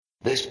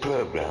This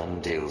program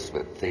deals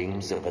with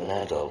themes of an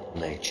adult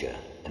nature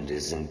and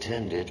is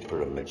intended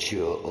for a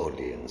mature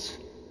audience.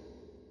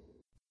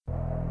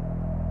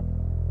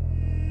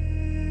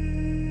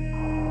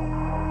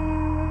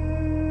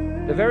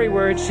 The very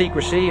word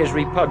secrecy is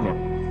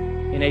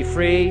repugnant in a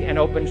free and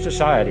open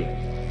society.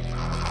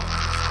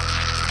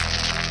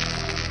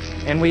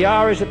 And we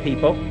are, as a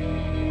people,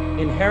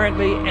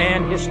 inherently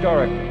and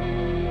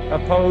historically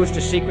opposed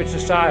to secret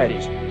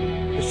societies,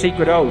 to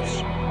secret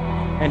oaths,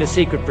 and to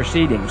secret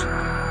proceedings.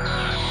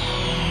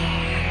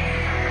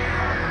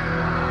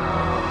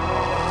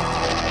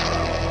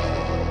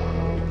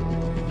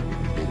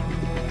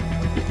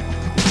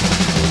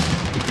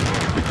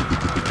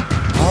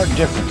 Our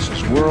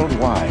differences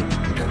worldwide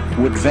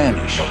would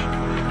vanish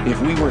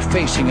if we were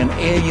facing an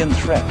alien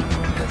threat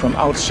from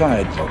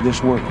outside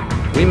this world.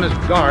 We must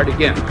guard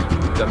against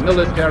the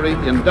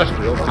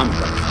military-industrial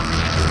complex.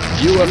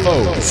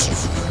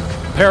 UFOs,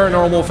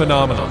 paranormal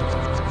phenomena,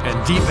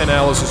 and deep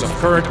analysis of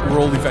current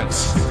world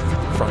events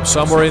from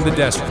somewhere in the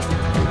desert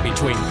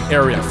between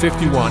Area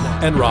 51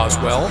 and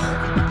Roswell,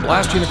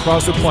 blasting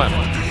across the planet.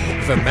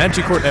 The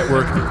Manticore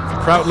Network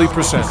proudly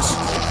presents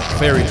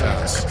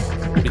Veritas,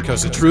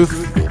 because the truth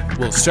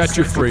will set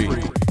you free.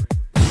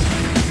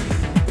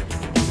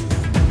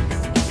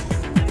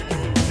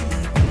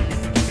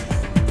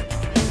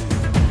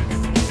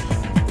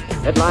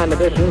 Headline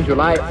edition,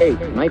 July 8,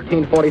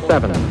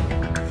 1947.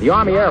 The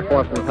Army Air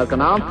Forces has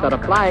announced that a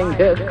flying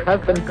disc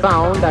has been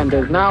found and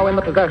is now in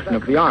the possession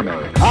of the Army.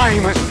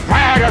 I'm as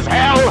mad as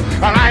hell,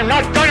 and I'm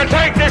not going to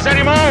take this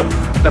anymore!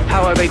 The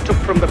power they took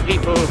from the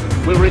people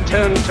will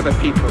return to the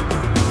people.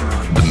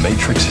 The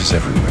Matrix is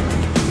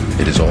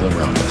everywhere. It is all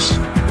around us.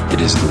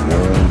 It is the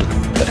world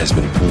that has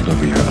been pulled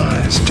over your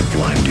eyes to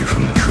blind you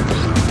from the truth.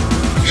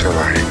 Shall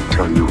I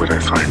tell you what I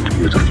find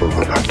beautiful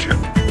about you?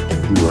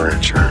 You are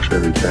at your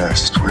very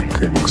best when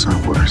things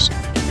are worse.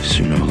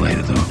 Sooner or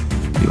later, though,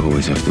 you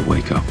always have to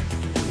wake up.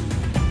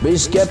 Be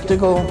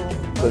skeptical,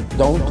 but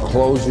don't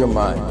close your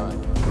mind.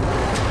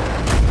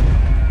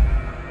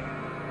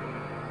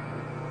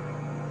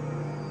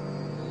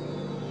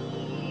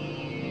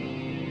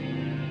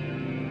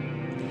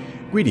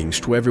 Greetings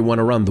to everyone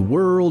around the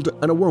world,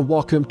 and a warm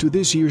welcome to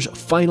this year's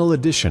final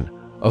edition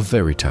of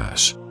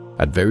Veritas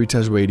at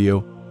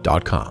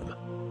veritasradio.com.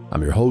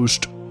 I'm your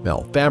host,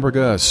 Mel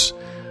Fabregas,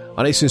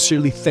 and I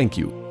sincerely thank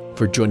you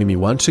for joining me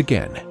once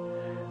again.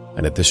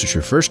 And if this is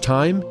your first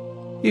time,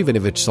 even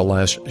if it's the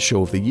last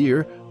show of the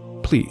year,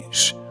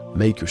 please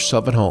make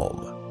yourself at home.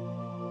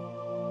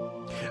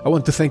 I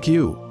want to thank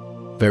you,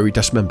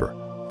 Veritas member,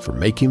 for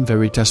making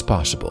Veritas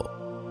possible.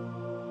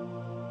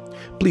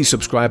 Please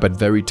subscribe at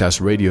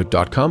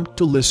veritasradio.com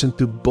to listen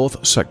to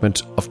both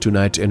segments of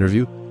tonight's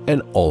interview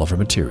and all of our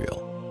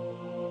material.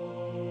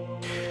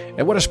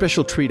 And what a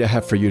special treat I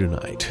have for you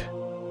tonight.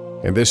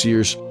 In this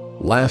year's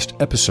last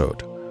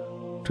episode,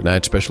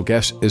 tonight's special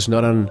guest is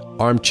not an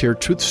armchair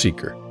truth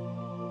seeker.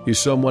 He's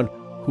someone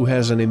who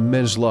has an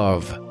immense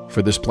love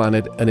for this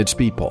planet and its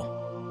people,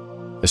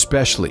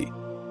 especially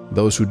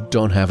those who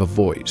don't have a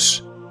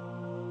voice.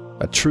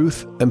 A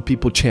truth and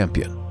people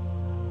champion.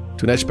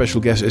 Tonight's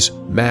special guest is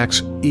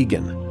Max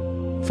Igan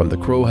from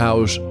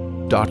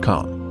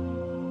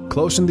thecrowhouse.com.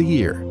 Closing the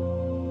year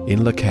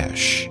in Lak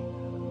Ech.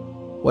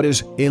 What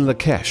is in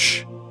Lak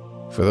Ech?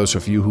 For those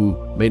of you who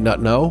may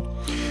not know,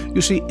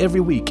 you see,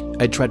 every week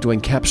I try to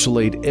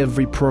encapsulate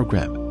every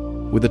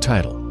program with a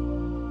title.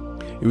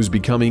 It was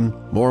becoming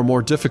more and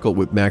more difficult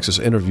with Max's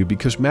interview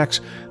because Max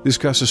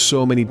discusses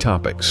so many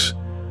topics.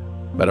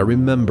 But I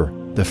remember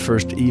the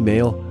first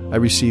email I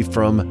received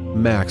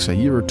from Max a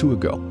year or two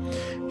ago.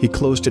 He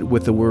closed it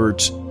with the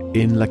words,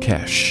 "In Lak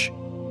Ech,"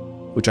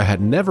 which I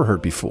had never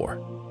heard before.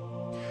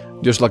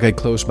 Just like I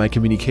closed my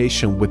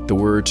communication with the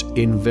words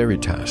 "In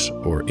Veritas,"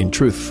 or "In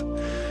Truth."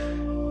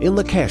 In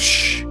Lak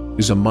Ech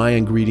is a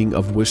Mayan greeting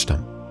of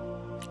wisdom.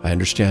 I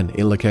understand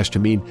In Lak Ech to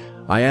mean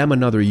I am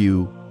another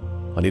you,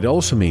 and it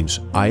also means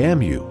I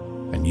am you,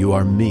 and you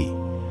are me.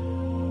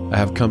 I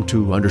have come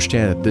to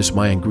understand that this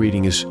Mayan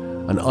greeting is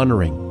an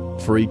honoring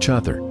for each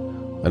other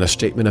and a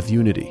statement of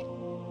unity.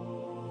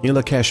 In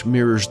Lak Ech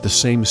mirrors the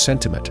same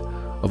sentiment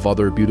of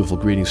other beautiful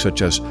greetings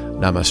such as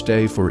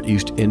Namaste for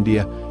East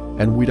India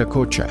and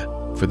Huiracocha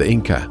for the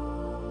Inca.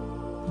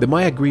 The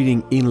Maya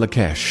greeting In Lak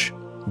Ech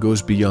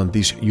goes beyond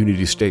these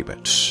unity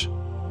statements.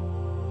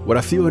 What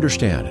a few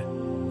understand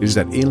is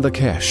that In Lak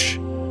Ech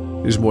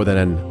is more than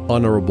an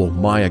honorable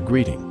Maya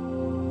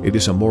greeting. It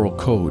is a moral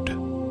code.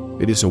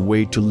 It is a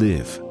way to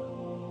live,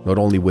 not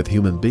only with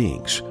human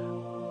beings,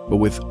 but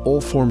with all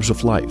forms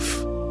of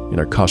life in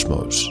our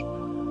cosmos.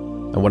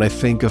 And when I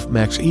think of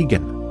Max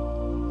Igan,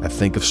 I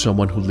think of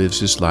someone who lives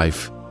his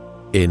life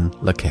in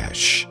Lak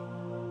Ech.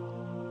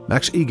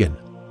 Max Igan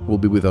will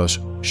be with us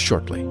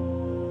shortly.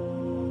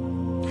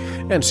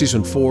 And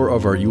Season 4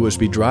 of our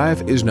USB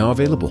drive is now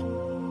available,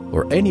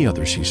 or any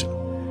other season,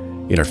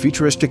 in our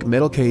futuristic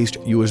metal-cased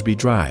USB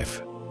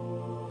drive.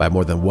 Buy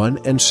more than one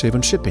and save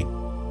on shipping.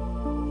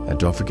 And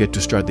don't forget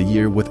to start the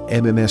year with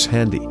MMS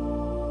handy.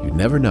 You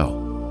never know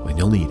when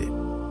you'll need it.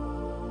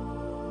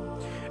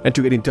 And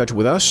to get in touch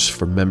with us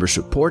for member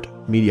support,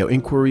 media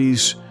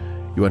inquiries,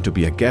 you want to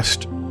be a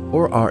guest,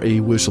 or are a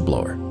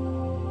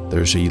whistleblower,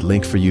 there's a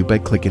link for you by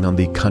clicking on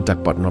the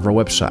contact button of our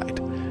website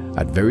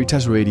at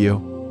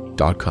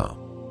veritasradio.com.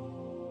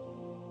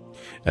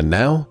 And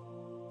now,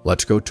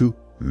 let's go to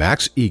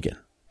Max Igan.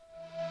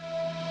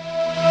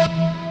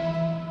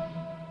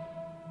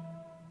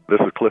 This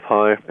is Cliff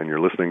High, and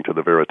you're listening to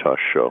The Veritas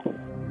Show.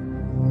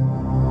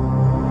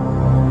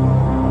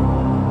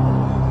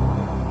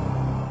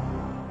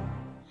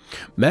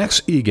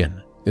 Max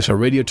Igan is a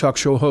radio talk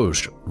show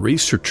host,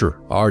 researcher,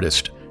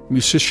 artist,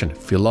 musician,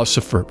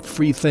 philosopher,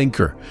 free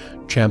thinker,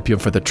 champion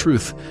for the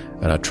truth,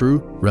 and a true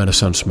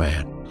Renaissance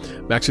man.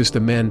 Max is the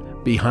man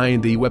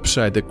behind the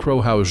website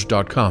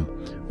thecrowhouse.com,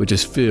 which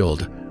is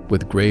filled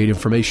with great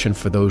information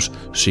for those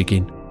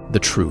seeking the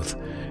truth.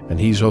 And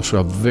he's also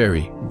a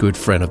very good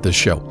friend of this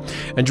show.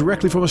 And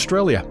directly from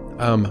Australia,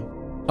 I'm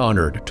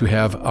honored to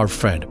have our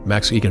friend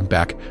Max Igan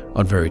back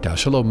on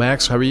Veritas. Hello,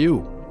 Max. How are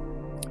you?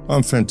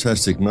 I'm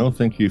fantastic, Mel.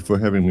 Thank you for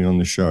having me on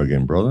the show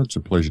again, brother. It's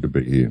a pleasure to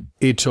be here.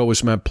 It's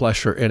always my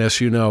pleasure. And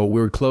as you know,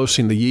 we're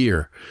closing the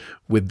year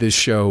with this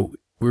show.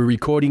 We're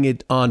recording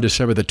it on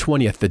December the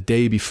 20th, the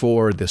day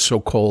before the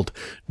so-called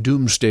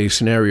doomsday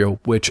scenario,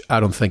 which I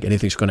don't think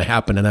anything's going to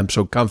happen. And I'm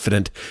so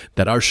confident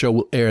that our show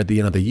will air at the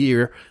end of the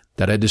year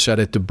that I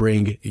decided to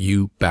bring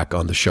you back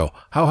on the show.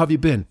 How have you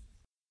been?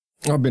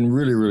 I've been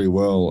really, really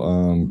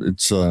well.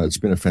 It's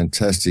been a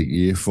fantastic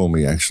year for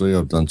me, actually.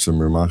 I've done some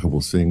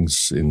remarkable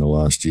things in the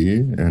last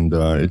year, and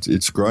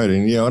it's great.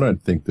 And yeah, I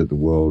don't think that the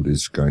world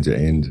is going to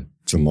end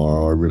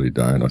tomorrow. I really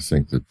don't. I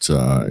think that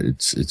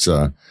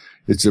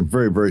it's a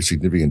very, very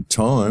significant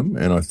time,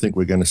 and I think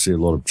we're going to see a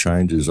lot of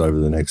changes over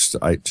the next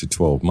 8 to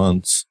 12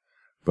 months.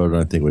 But I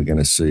don't think we're going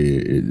to see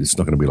it's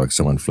not going to be like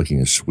someone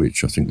flicking a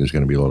switch. I think there's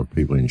going to be a lot of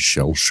people in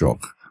shell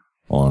shock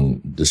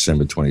on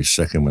December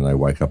 22nd when they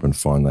wake up and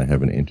find they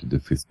haven't entered the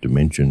fifth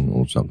dimension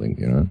or something,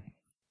 you know?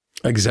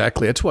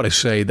 Exactly. That's what I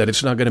say, that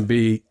it's not going to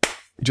be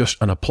just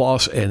an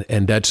applause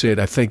and that's it.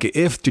 I think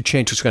if the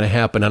change is going to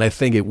happen, and I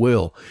think it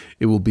will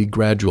be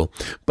gradual.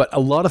 But a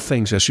lot of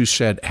things, as you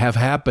said, have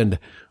happened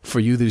for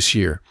you this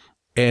year.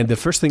 And the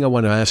first thing I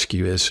want to ask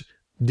you is,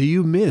 do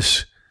you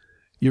miss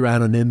your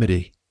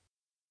anonymity?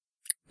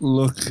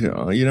 Look,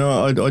 I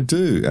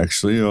do,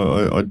 actually.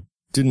 I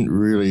didn't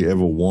really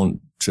ever want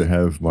to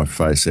have my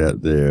face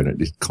out there, and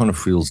it kind of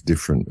feels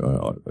different.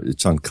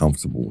 It's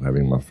uncomfortable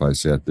having my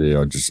face out there.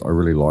 I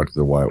really liked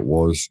the way it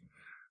was,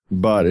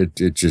 but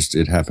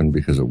it happened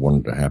because it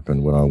wanted to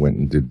happen. When I went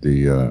and did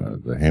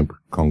the hemp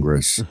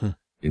congress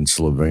in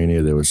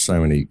Slovenia, there were so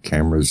many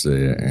cameras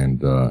there,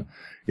 and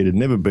it had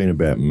never been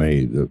about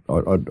me.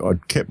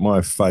 I'd kept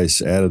my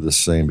face out of the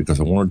scene because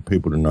I wanted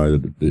people to know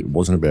that it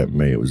wasn't about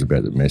me, it was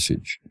about the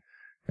message.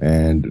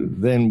 And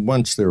then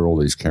once there were all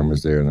these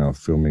cameras there and they were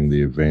filming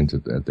the event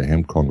at the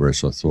hemp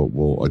congress, I thought,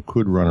 well, I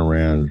could run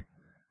around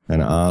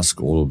and ask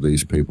all of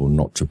these people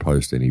not to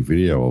post any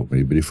video of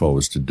me. But if I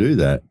was to do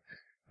that,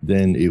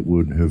 then it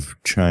would have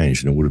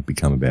changed and it would have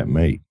become about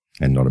me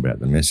and not about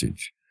the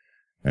message.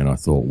 And I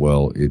thought,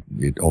 well,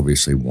 it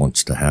obviously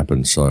wants to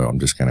happen, so I'm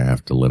just going to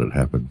have to let it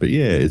happen. But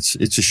yeah, it's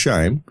a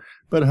shame.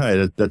 But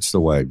hey, that's the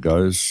way it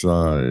goes.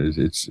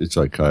 It's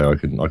okay. I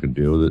can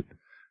deal with it.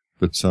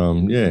 But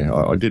yeah,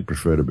 I did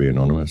prefer to be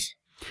anonymous.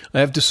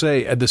 I have to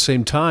say, at the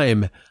same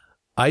time,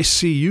 I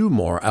see you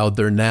more out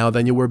there now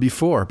than you were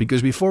before,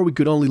 because before we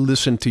could only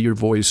listen to your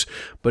voice,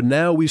 but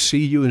now we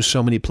see you in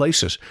so many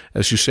places.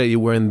 As you say, you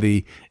were in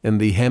the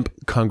hemp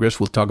congress.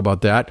 We'll talk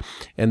about that.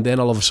 And then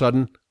all of a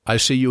sudden, I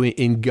see you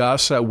in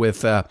Gaza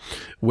with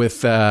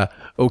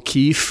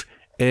O'Keefe.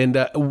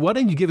 And why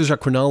don't you give us a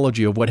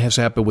chronology of what has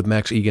happened with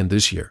Max Igan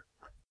this year?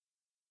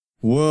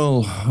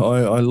 Well,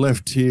 I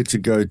left here to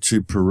go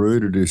to Peru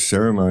to do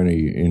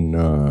ceremony in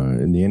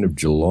the end of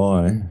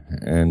July,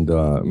 and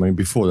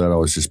before that I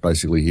was just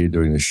basically here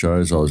doing the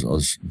shows. I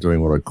was doing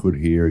what I could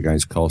here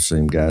against coal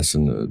seam gas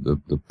and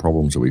the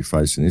problems that we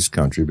face in this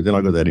country. But then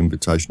I got that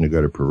invitation to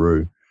go to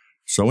Peru,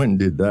 so I went and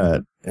did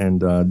that. And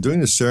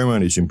doing the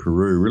ceremonies in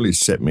Peru really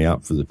set me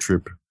up for the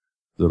trip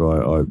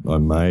that I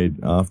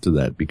made after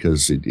that,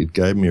 because it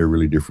gave me a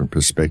really different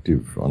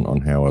perspective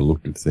on how I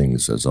looked at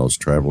things as I was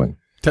traveling.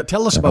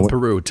 Tell us about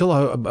Peru. Tell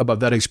us about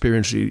that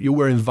experience. You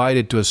were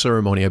invited to a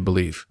ceremony, I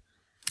believe.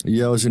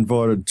 Yeah, I was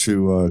invited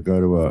to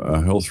go to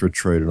a health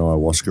retreat, an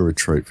ayahuasca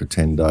retreat for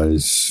 10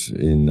 days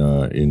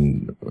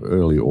in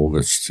early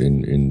August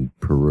in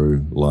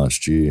Peru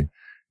last year.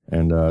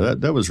 And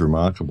that was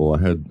remarkable.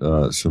 I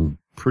had some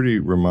pretty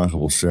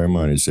remarkable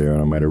ceremonies there,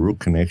 and I made a real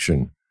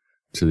connection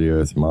to the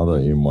Earth Mother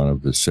in one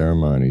of the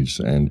ceremonies.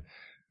 And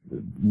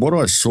what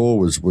I saw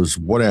was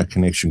what our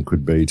connection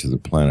could be to the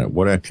planet,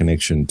 what our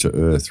connection to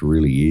Earth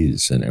really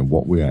is, and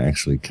what we are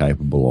actually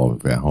capable of.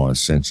 If our higher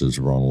senses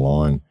are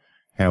online,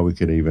 how we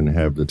could even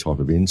have the type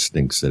of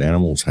instincts that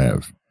animals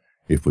have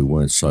if we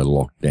weren't so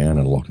locked down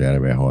and locked out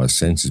of our higher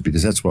senses,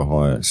 because that's what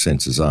higher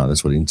senses are.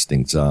 That's what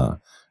instincts are.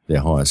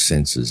 They're higher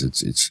senses.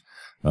 It's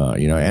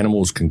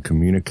animals can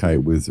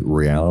communicate with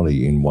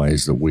reality in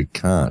ways that we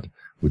can't.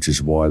 which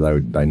is why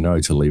they know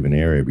to leave an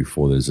area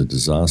before there's a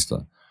disaster.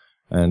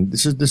 And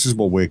this is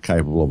what we're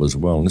capable of as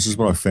well. And this is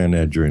what I found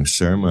out during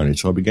ceremony.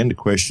 So I began to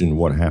question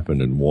what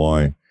happened and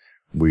why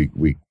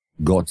we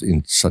got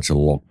in such a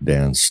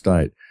lockdown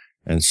state.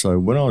 And so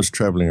when I was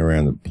traveling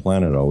around the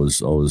planet, I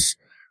was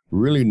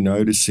really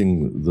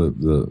noticing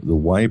the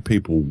way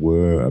people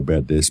were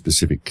about their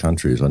specific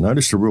countries. I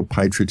noticed a real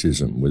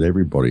patriotism with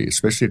everybody,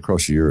 especially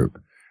across Europe.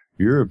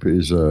 Europe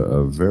is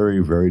a very,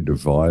 very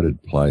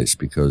divided place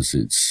because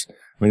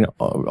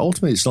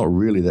ultimately it's not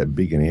really that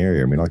big an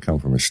area. I mean, I come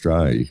from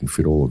Australia. You can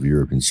fit all of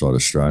Europe inside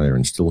Australia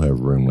and still have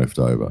room left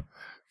over.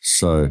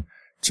 So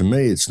to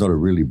me, it's not a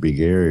really big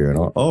area.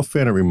 And I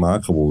found it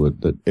remarkable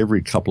that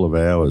every couple of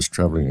hours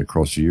traveling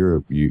across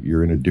Europe,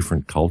 you're in a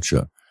different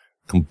culture,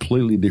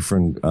 completely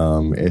different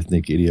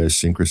ethnic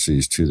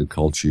idiosyncrasies to the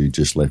culture you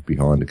just left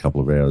behind a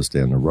couple of hours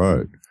down the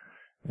road.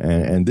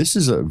 And this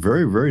is a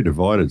very, very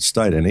divided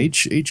state. And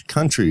each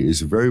country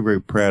is very,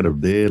 very proud of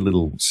their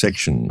little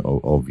section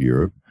of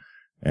Europe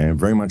and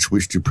very much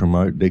wish to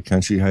promote their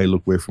country. Hey,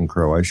 look, we're from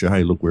Croatia.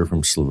 Hey, look, we're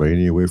from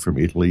Slovenia. We're from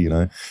Italy,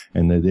 and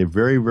they're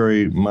very,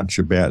 very much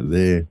about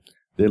their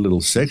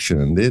little section.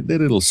 And their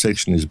little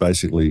section is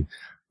basically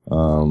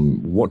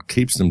what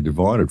keeps them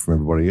divided from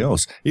everybody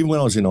else. Even when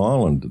I was in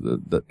Ireland,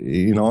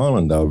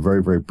 they were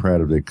very, very proud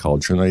of their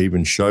culture. And they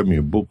even showed me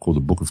a book called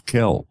the Book of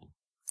Kel,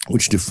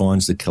 which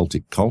defines the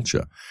Celtic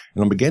culture.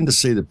 And I began to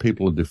see that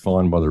people are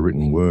defined by the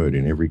written word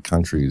in every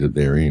country that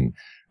they're in.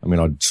 I mean,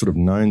 I'd sort of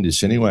known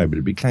this anyway, but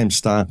it became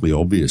starkly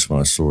obvious when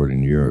I saw it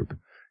in Europe.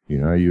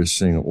 You're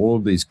seeing all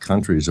of these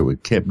countries that were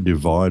kept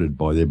divided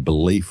by their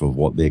belief of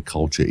what their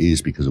culture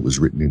is because it was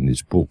written in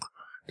this book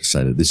to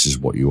say that this is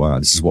what you are.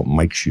 This is what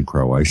makes you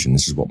Croatian.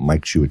 This is what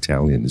makes you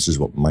Italian. This is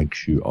what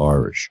makes you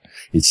Irish.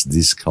 It's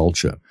this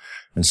culture.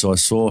 And so I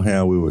saw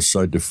how we were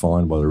so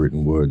defined by the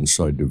written word and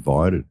so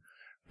divided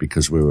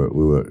because we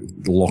were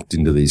locked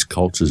into these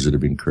cultures that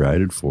have been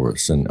created for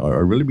us. And I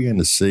really began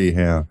to see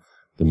how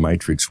the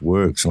matrix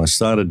works. And I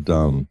started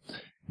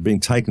being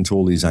taken to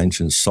all these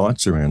ancient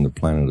sites around the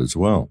planet as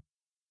well.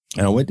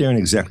 And I went there in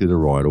exactly the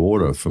right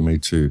order for me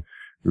to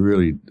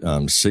really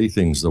see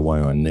things the way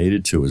I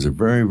needed to. It was a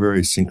very,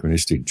 very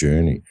synchronistic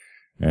journey.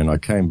 And I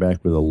came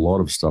back with a lot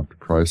of stuff to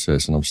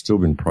process, and I've still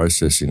been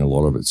processing a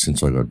lot of it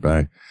since I got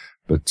back.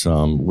 But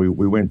we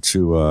went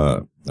to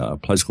a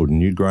place called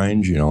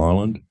Newgrange in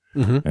Ireland.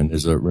 Mm-hmm. And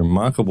there's a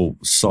remarkable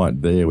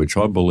site there, which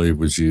I believe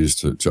was used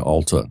to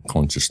alter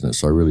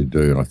consciousness. I really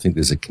do. And I think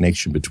there's a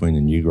connection between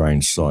the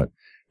Newgrange site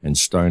and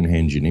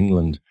Stonehenge in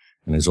England.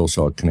 And there's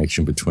also a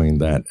connection between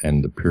that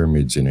and the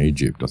pyramids in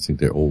Egypt. I think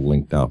they're all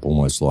linked up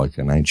almost like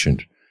an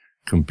ancient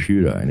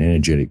computer, an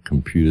energetic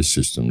computer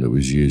system that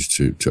was used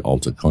to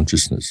alter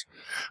consciousness.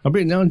 I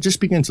just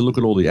began to look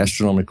at all the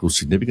astronomical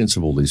significance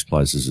of all these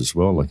places as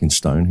well, like in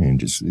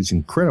Stonehenge. It's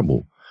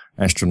incredible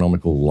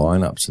astronomical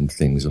lineups and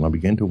things, and I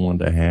began to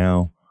wonder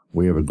how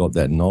we ever got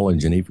that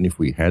knowledge. And even if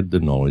we had the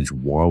knowledge,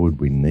 why would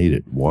we need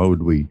it? Why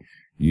would we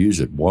use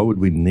it? Why would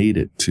we need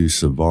it to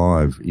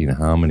survive in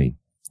harmony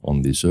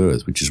on this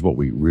earth, which is what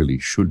we really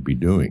should be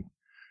doing?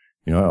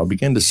 I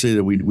began to see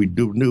that we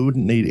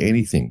wouldn't need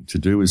anything to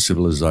do with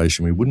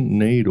civilization. We wouldn't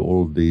need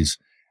all of these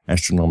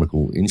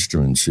astronomical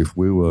instruments if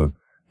we were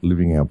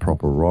living our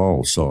proper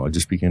role. So I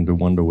just began to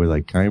wonder where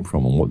they came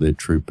from and what their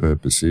true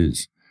purpose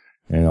is.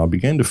 And I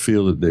began to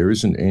feel that there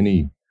isn't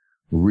any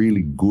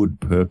really good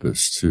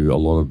purpose to a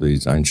lot of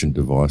these ancient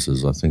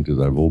devices. I think that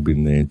they've all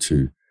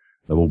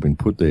been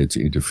put there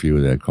to interfere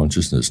with our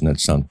consciousness. And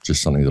that's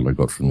just something that I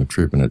got from the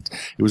trip. And it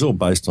was all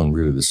based on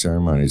really the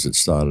ceremonies that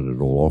started it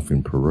all off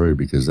in Peru,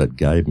 because that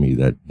gave me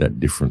that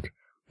different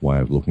way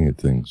of looking at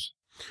things.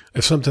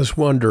 I sometimes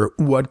wonder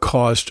what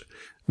caused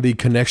the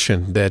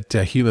connection that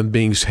human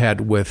beings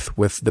had with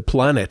the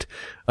planet.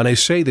 And I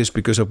say this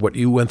because of what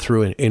you went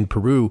through in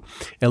Peru,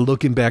 and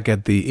looking back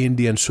at the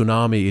Indian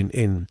tsunami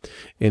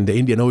in the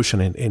Indian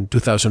Ocean in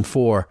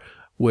 2004,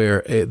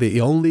 where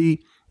the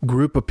only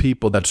group of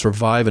people that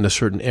survived in a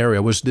certain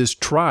area was this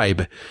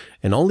tribe,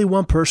 and only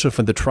one person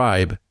from the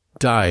tribe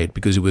died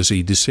because he was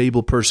a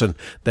disabled person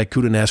that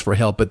couldn't ask for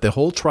help. But the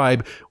whole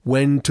tribe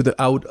went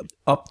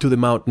up to the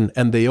mountain,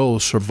 and they all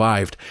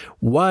survived.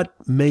 What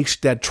makes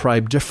that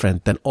tribe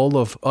different than all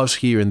of us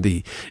here in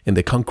the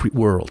concrete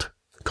world,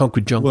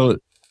 concrete jungle?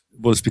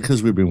 Well, it's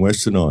because we've been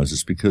westernized.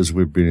 It's because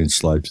we've been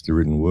enslaved to the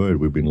written word.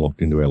 We've been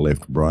locked into our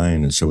left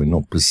brain, and so we're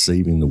not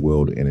perceiving the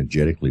world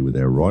energetically with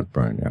our right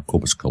brain. Our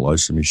corpus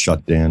callosum is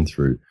shut down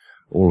through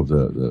all of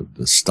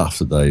the stuff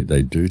that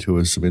they do to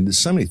us. I mean, there's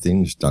so many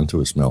things done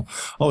to us, Mel.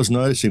 I was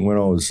noticing when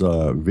I was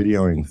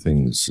videoing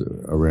things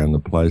around the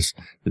place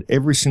that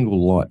every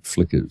single light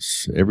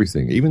flickers,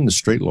 everything, even the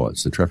street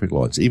lights, the traffic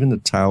lights, even the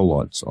tail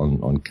lights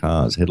on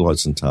cars,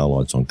 headlights and tail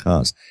lights on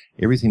cars,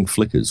 everything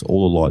flickers,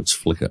 all the lights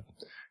flicker.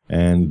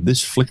 And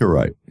this flicker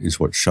rate is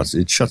what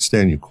shuts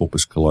down your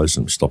corpus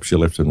callosum, stops your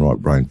left and right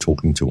brain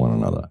talking to one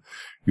another.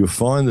 You'll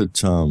find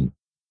that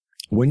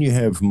when you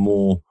have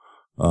more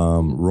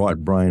right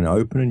brain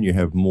open, and you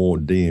have more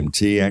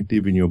DMT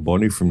active in your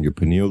body from your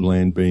pineal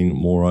gland being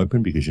more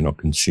open because you're not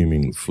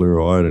consuming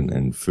fluoride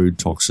and food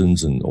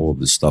toxins and all of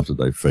this stuff that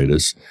they feed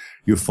us,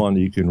 you'll find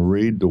that you can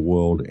read the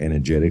world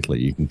energetically.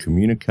 You can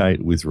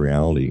communicate with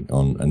reality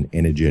on an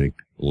energetic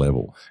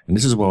level. And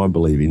this is what I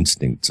believe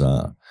instincts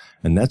are.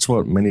 And that's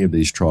what many of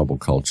these tribal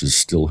cultures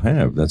still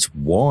have. That's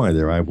why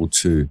they're able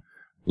to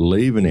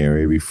leave an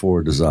area before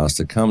a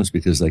disaster comes,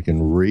 because they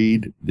can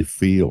read the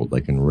field,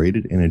 they can read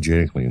it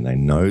energetically, and they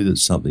know that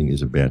something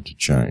is about to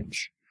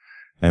change.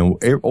 And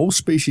all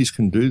species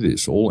can do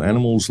this. All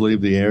animals leave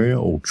the area,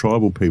 all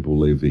tribal people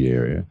leave the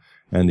area,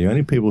 and the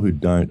only people who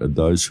don't are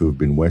those who have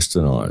been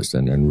westernized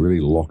and really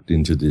locked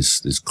into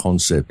this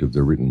concept of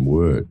the written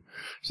word.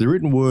 So the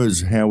written word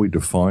is how we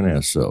define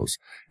ourselves.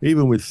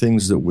 Even with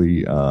things that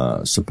we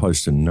are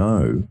supposed to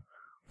know,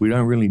 we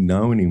don't really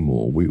know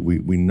anymore.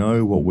 We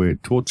know what we're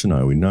taught to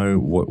know. We know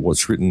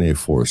what's written there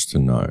for us to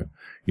know.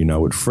 You know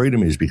what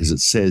freedom is because it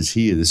says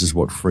here this is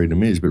what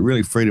freedom is, but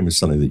really freedom is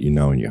something that you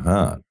know in your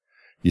heart.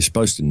 You're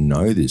supposed to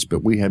know this,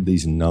 but we have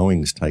these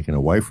knowings taken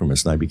away from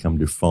us. They become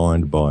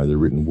defined by the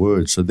written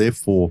word. So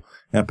therefore,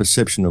 our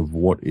perception of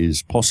what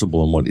is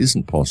possible and what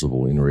isn't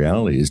possible in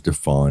reality is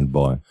defined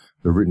by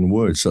the written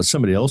word. So it's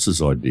somebody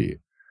else's idea.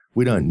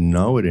 We don't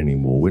know it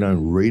anymore. We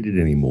don't read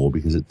it anymore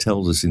because it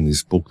tells us in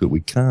this book that we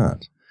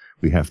can't.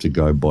 We have to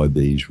go by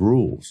these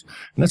rules.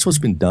 And that's what's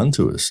been done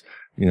to us.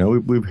 You know,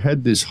 we've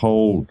had this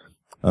whole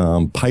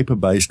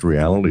paper-based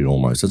reality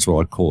almost. That's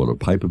what I call it, a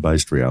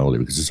paper-based reality,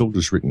 because it's all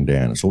just written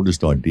down. It's all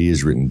just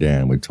ideas written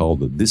down. We're told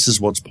that this is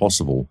what's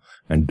possible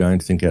and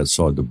don't think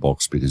outside the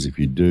box, because if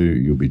you do,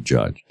 you'll be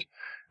judged.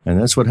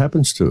 And that's what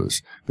happens to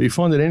us. But you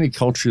find that any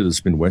culture that's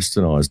been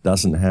westernized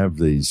doesn't have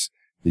these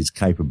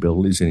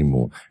capabilities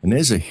anymore. And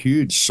there's a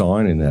huge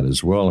sign in that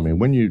as well. I mean,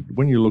 when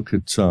you look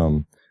at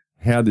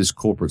how this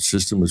corporate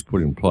system was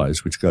put in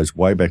place, which goes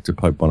way back to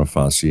Pope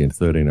Boniface in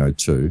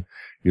 1302.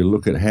 You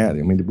look at how, I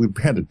mean, we've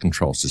had a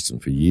control system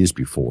for years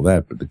before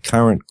that, but the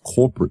current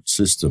corporate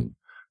system,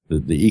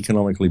 the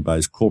economically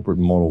based corporate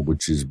model,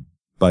 which is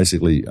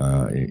basically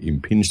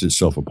impinged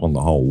itself upon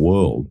the whole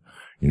world,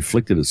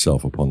 inflicted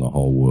itself upon the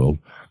whole world,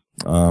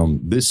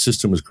 this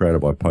system was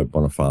created by Pope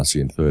Boniface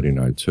in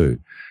 1302.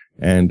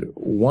 And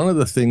one of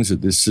the things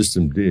that this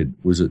system did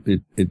was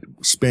it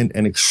spent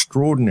an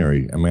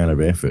extraordinary amount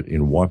of effort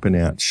in wiping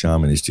out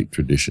shamanistic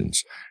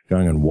traditions,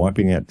 going and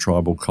wiping out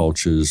tribal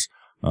cultures,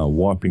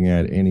 wiping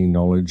out any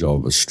knowledge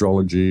of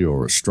astrology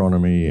or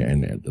astronomy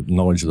and the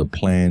knowledge of the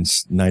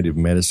plants, native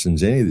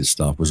medicines. Any of this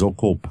stuff was all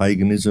called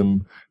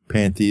paganism.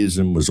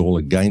 Pantheism was all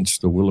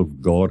against the will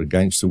of God,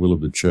 against the will of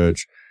the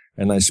church.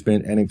 And they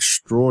spent an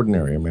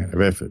extraordinary amount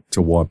of effort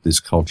to wipe this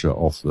culture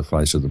off the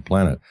face of the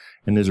planet.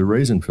 And there's a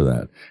reason for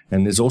that.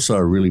 And there's also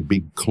a really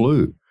big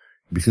clue,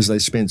 because they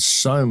spent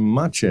so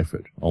much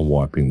effort on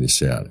wiping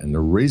this out. And the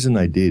reason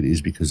they did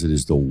is because it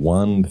is the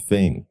one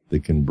thing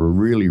that can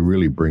really,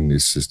 really bring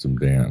this system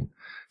down.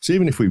 So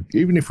even if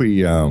we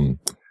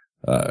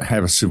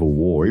have a civil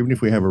war, even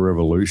if we have a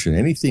revolution,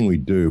 anything we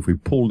do, if we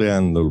pull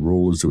down the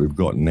rulers that we've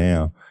got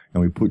now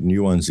and we put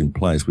new ones in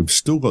place, we've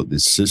still got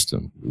this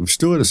system. We've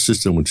still got a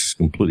system which is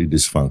completely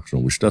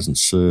dysfunctional, which doesn't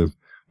serve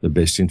the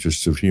best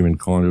interests of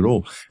humankind at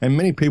all. And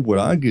many people would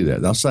argue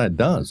that. They'll say it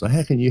does. So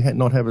how can you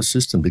not have a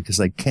system? Because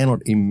they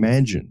cannot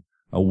imagine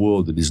a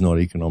world that is not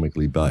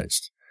economically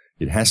based.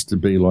 It has to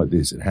be like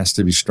this. It has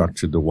to be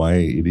structured the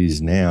way it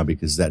is now,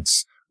 because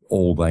that's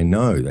all they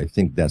know. They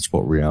think that's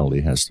what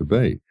reality has to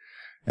be.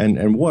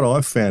 And what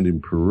I've found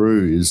in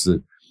Peru is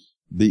that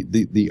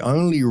the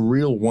only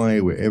real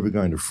way we're ever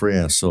going to free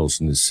ourselves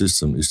from this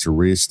system is to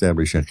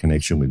reestablish our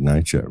connection with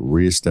nature,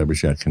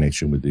 reestablish our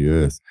connection with the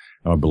earth.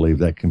 And I believe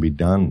that can be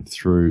done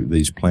through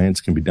these plants,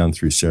 can be done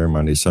through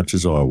ceremonies such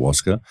as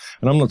ayahuasca.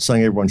 And I'm not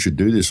saying everyone should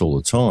do this all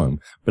the time,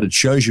 but it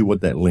shows you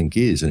what that link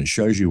is, and it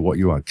shows you what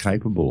you are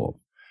capable of.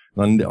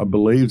 And I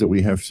believe that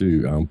we have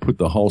to put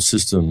the whole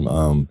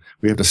system,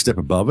 we have to step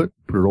above it,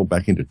 put it all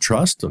back into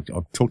trust.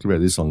 I've talked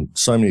about this on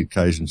so many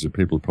occasions that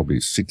people are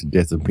probably sick to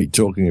death of me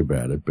talking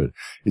about it, but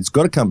it's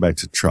got to come back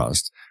to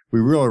trust.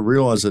 We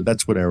realize that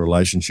that's what our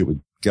relationship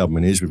with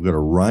government is. We've got to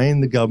rein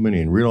the government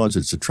in, realize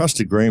it's a trust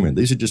agreement.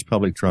 These are just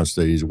public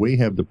trustees. We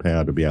have the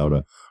power to be able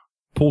to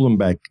pull them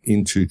back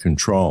into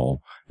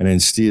control and then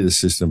steer the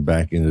system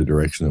back in the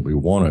direction that we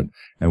want it.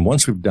 And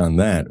once we've done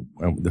that,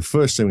 the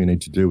first thing we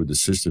need to do with the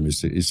system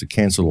is to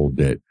cancel all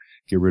debt,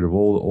 get rid of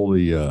all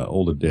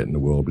the debt in the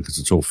world, because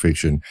it's all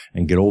fiction,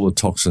 and get all the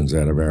toxins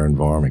out of our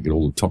environment, get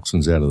all the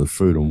toxins out of the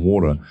food and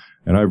water.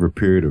 And over a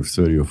period of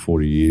 30 or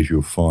 40 years,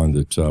 you'll find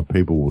that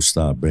people will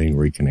start being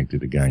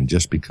reconnected again,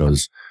 just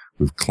because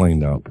we've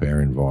cleaned up our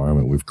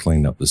environment, we've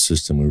cleaned up the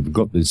system, we've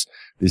got this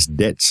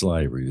debt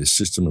slavery, this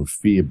system of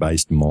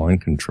fear-based mind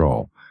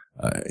control.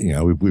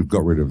 We've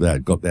got rid of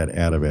that, got that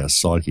out of our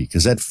psyche,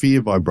 because that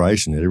fear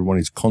vibration that everyone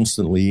is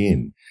constantly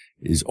in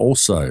is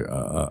also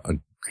a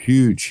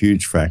huge,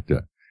 huge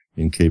factor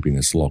in keeping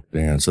us locked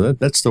down. So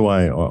that's the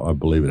way I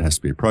believe it has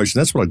to be approached. And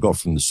that's what I got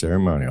from the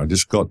ceremony. I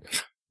just got,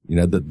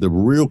 the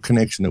real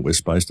connection that we're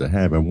supposed to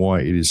have, and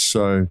why it is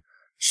so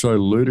so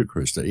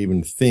ludicrous to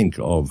even think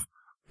of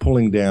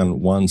pulling down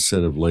one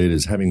set of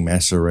leaders, having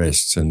mass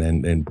arrests, and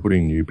then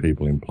putting new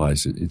people in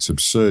place. It's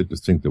absurd to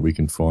think that we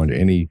can find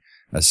any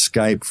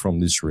escape from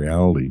this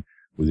reality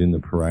within the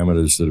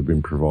parameters that have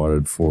been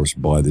provided for us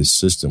by this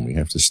system. We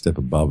have to step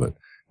above it.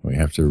 We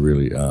have to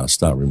really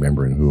start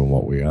remembering who and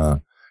what we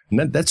are.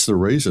 And that's the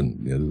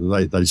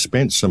reason they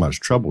spent so much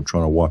trouble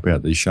trying to wipe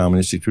out these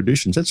shamanistic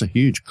traditions. That's a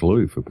huge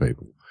clue for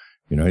people.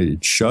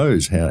 It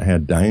shows how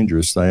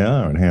dangerous they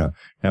are and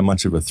how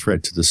much of a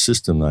threat to the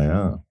system they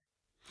are.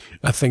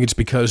 I think it's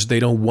because they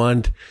don't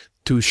want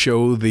to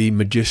show the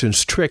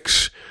magician's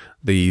tricks.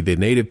 The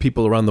native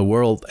people around the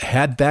world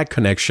had that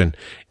connection,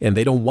 and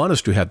they don't want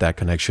us to have that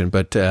connection.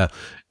 But,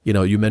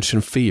 you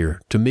mentioned fear.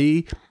 To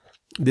me,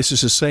 this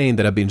is a saying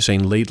that I've been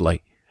saying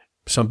lately.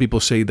 Some people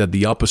say that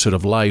the opposite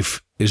of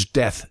life is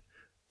death.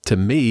 To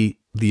me,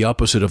 the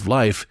opposite of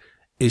life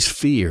is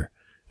fear.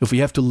 If we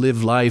have to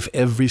live life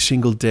every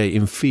single day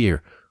in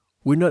fear,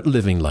 we're not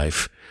living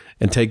life.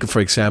 And take, for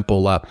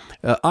example,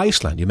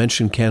 Iceland. You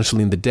mentioned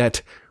canceling the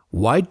debt.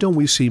 Why don't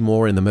we see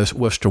more in the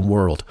Western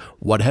world?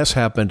 What has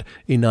happened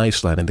in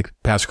Iceland in the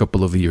past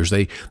couple of years?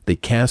 They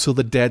canceled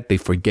the debt. They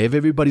forgave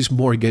everybody's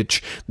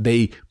mortgage.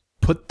 They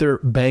put their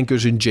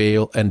bankers in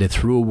jail, and they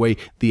threw away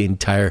the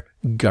entire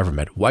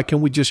government. Why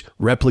can't we just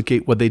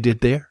replicate what they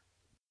did there?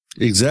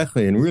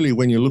 Exactly. And really,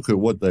 when you look at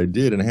what they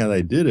did and how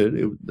they did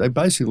it, they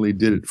basically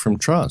did it from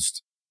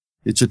trust.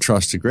 It's a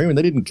trust agreement.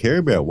 They didn't care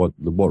about what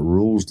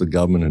rules the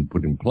government had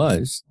put in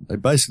place. They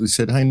basically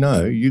said, hey,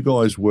 no, you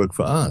guys work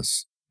for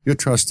us. You're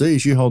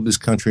trustees. You hold this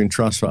country in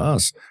trust for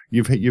us.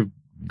 You've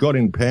got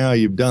in power.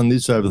 You've done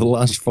this over the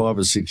last 5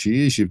 or 6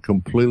 years. You've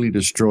completely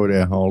destroyed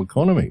our whole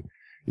economy.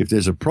 If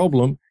there's a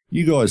problem,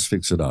 you guys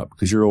fix it up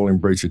because you're all in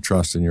breach of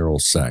trust and you're all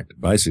sacked,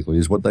 basically,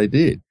 is what they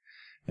did.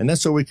 And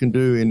that's all we can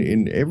do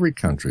in every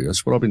country.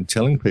 That's what I've been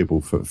telling people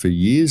for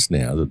years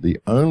now, that the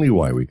only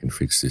way we can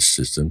fix this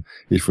system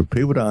is for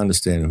people to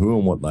understand who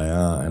and what they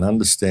are and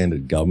understand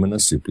that government are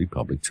simply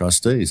public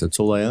trustees. That's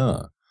all they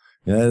are.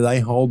 They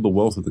hold the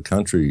wealth of the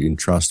country in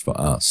trust for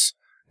us.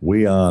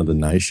 We are the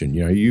nation.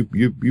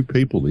 You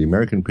people, the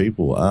American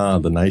people, are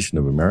the nation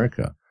of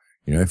America.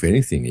 If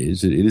anything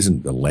it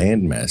isn't the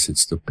landmass,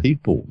 it's the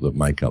people that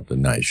make up the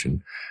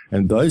nation.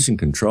 And those in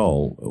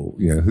control,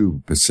 who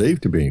are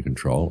perceived to be in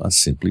control, are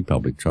simply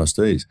public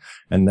trustees.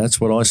 And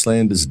that's what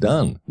Iceland has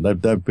done.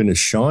 They've been a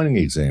shining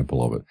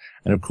example of it.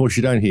 And of course,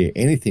 you don't hear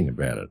anything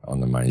about it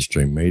on the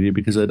mainstream media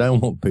because they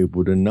don't want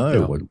people to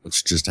know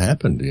what's just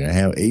happened,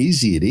 how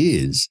easy it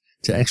is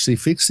to actually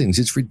fix things.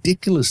 It's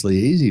ridiculously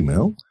easy,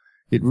 Mel.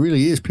 It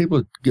really is.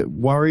 People get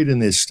worried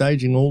and they're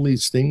staging all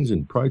these things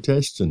and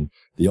protests and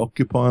the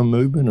Occupy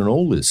movement and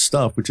all this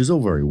stuff, which is all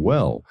very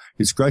well.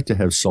 It's great to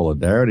have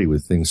solidarity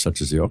with things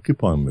such as the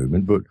Occupy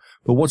movement, but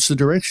what's the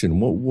direction?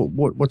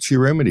 What's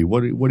your remedy?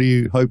 What do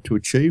you hope to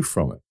achieve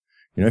from it?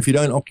 If you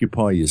don't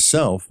occupy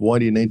yourself, why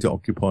do you need to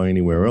occupy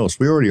anywhere else?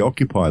 We already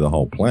occupy the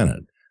whole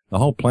planet. The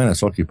whole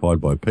planet's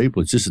occupied by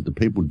people. It's just that the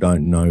people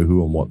don't know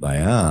who and what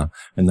they are,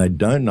 and they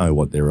don't know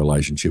what their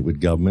relationship with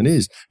government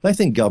is. They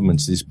think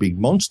government's this big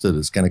monster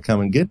that's going to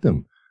come and get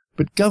them.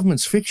 But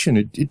government's fiction.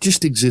 It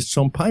just exists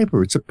on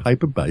paper. It's a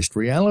paper-based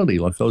reality,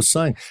 like I was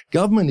saying.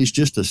 Government is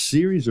just a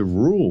series of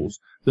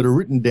rules that are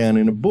written down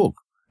in a book,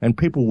 and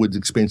people with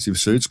expensive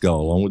suits go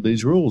along with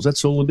these rules.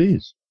 That's all it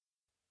is.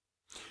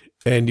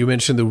 And you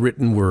mentioned the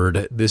written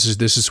word. This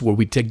is where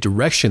we take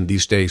direction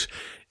these days.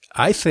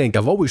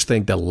 I've always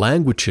think that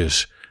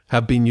languages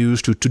have been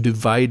used to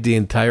divide the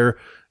entire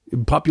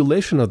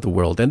population of the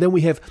world. And then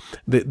we have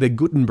the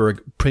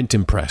Gutenberg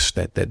printing press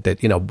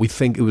that we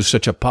think it was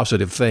such a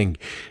positive thing,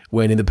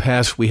 when in the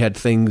past we had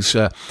things,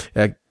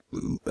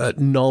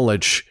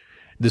 knowledge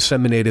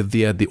disseminated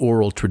via the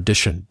oral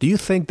tradition. Do you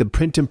think the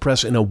printing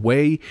press in a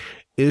way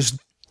is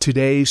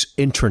today's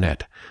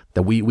internet,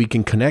 that we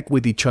can connect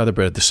with each other,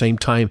 but at the same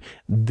time,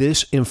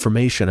 this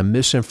information and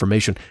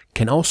misinformation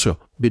can also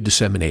be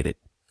disseminated?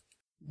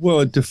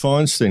 Well, it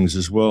defines things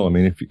as well. I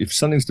mean, if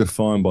something's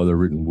defined by the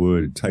written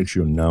word, it takes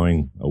your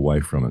knowing away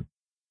from it.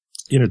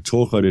 In a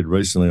talk I did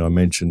recently, I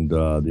mentioned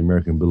the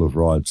American Bill of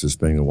Rights as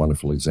being a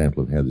wonderful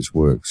example of how this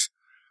works.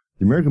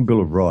 The American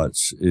Bill of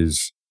Rights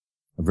is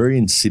a very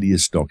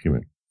insidious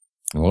document.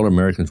 A lot of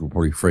Americans will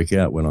probably freak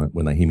out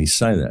when they hear me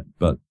say that.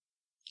 But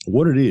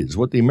what it is,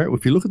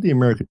 if you look at the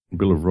American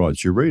Bill of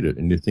Rights, you read it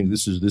and you think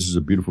this is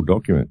a beautiful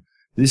document.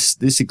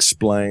 This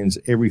explains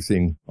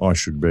everything I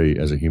should be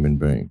as a human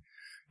being.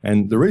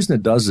 And the reason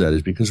it does that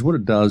is because what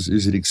it does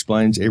is it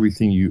explains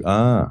everything you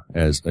are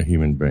as a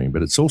human being,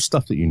 but it's all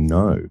stuff that you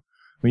know.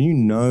 I mean, you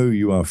know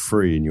you are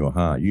free in your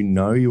heart. You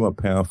know you are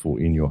powerful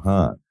in your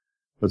heart.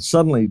 But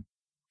suddenly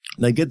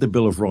they get the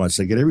Bill of Rights.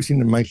 They get everything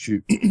that makes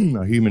you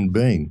a human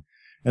being,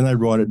 and they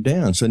write it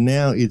down. So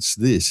now it's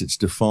this. It's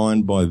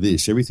defined by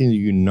this. Everything that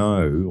you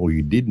know or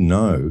you did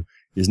know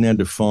is now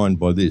defined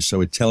by this. So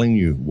we're telling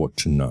you what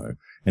to know.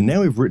 And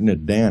now we've written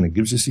it down. It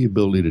gives us the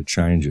ability to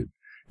change it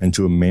and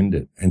to amend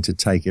it and to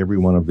take every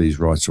one of these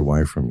rights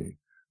away from you,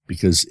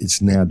 because it's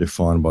now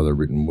defined by the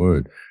written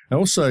word. And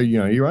also,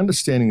 your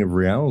understanding of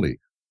reality.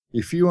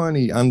 if you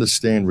only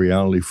understand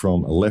reality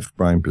from a left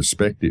brain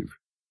perspective,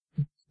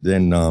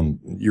 then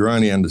you're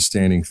only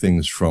understanding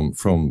things from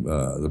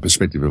the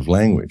perspective of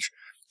language.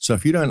 So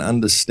if you don't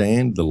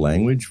understand the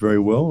language very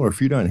well, or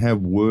if you don't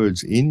have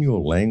words in your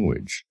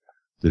language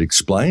that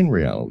explain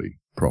reality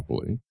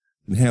properly,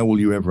 then how will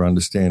you ever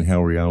understand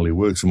how reality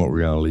works and what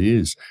reality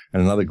is?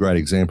 And another great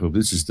example of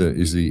this is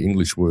the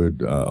English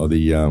word, or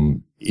the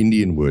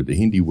Indian word, the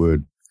Hindi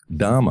word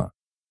dharma,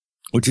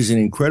 which is an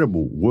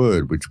incredible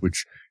word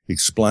which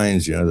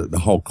explains,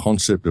 the whole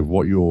concept of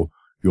what your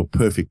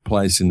perfect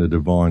place in the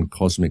divine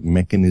cosmic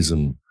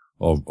mechanism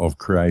of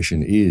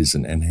creation is,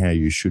 and how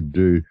you should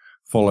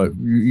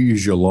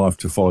use your life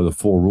to follow the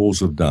 4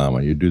 rules of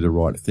Dharma. You do the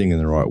right thing in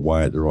the right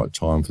way at the right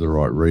time for the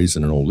right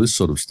reason and all this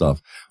sort of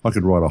stuff. I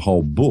could write a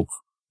whole book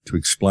to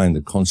explain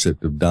the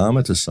concept of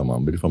Dharma to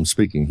someone, but if I'm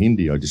speaking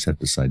Hindi, I just have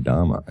to say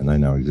Dharma and they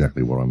know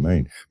exactly what I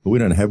mean. But we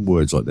don't have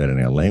words like that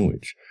in our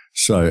language.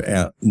 So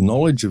our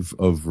knowledge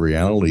of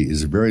reality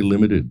is very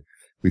limited.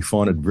 We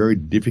find it very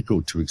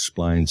difficult to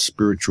explain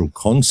spiritual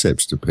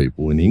concepts to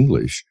people in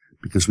English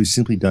because we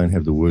simply don't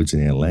have the words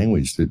in our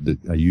language that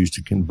are used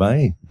to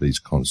convey these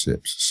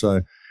concepts.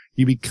 So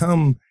you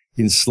become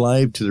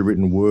enslaved to the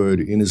written word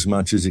in as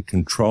much as it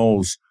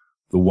controls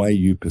the way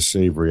you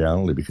perceive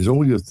reality, because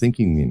all you're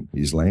thinking in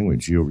is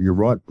language. Your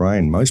right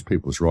brain, most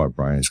people's right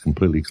brain, is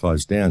completely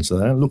closed down. So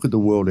they don't look at the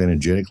world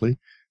energetically.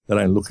 They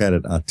don't look at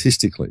it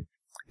artistically.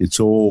 It's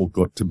all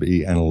got to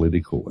be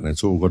analytical, and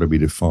it's all got to be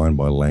defined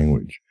by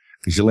language.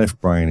 Because your left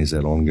brain is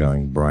that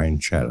ongoing brain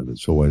chatter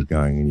that's always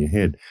going in your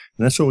head.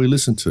 And that's all we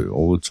listen to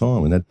all the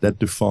time. And that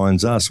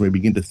defines us. And we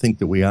begin to think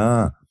that we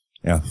are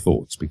our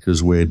thoughts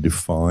because we're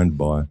defined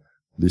by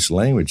this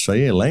language. So,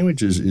 yeah,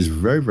 language is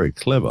very, very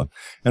clever.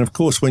 And, of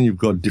course, when you've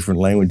got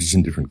different languages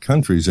in different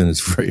countries, then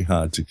it's very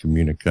hard to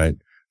communicate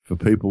for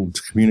people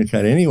to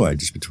communicate anyway,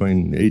 just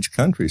between each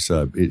country.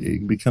 So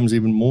it becomes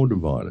even more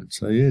divided.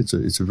 So, yeah,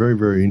 it's a very,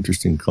 very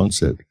interesting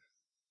concept.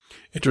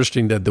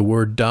 Interesting that the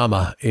word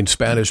dama in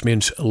Spanish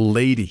means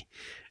lady.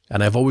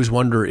 And I've always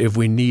wondered if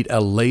we need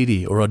a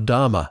lady or a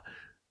dama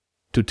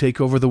to take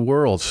over the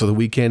world so that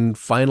we can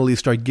finally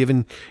start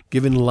giving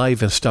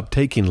life and stop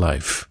taking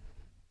life.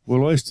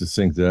 Well, I used to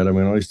think that. I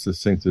mean, I used to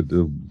think that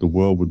the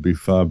world would be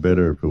far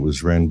better if it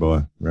was ran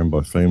by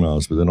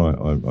females. But then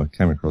I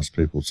came across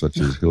people such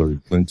as Hillary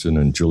Clinton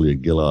and Julia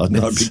Gillard,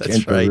 and I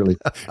began to really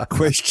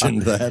question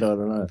that. I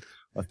don't know.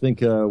 I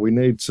think we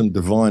need some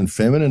divine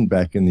feminine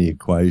back in the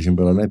equation,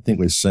 but I don't think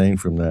we're seeing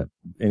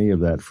any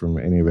of that from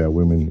any of our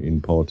women in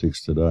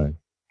politics today.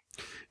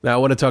 Now, I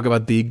want to talk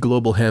about the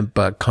Global Hemp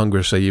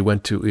Congress that you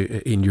went to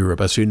in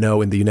Europe. As you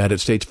know, in the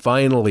United States,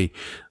 finally,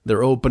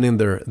 they're opening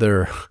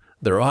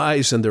their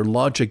eyes and their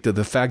logic to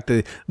the fact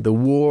that the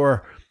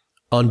war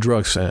on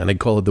drugs, and they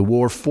call it the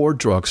war for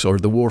drugs or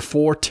the war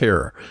for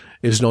terror,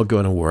 is not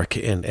going to work.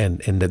 And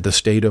that the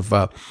state of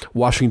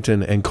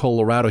Washington and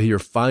Colorado here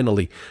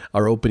finally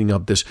are opening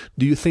up this.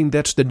 Do you think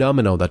that's the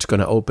domino that's going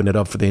to open it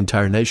up for the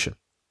entire nation?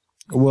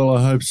 Well,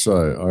 I hope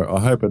so.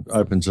 I hope it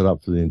opens it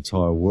up for the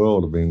entire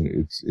world. I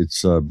mean,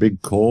 it's a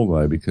big call,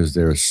 though, because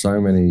there are so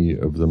many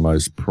of the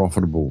most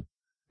profitable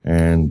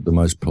and the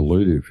most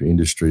pollutive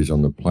industries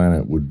on the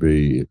planet would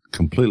be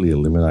completely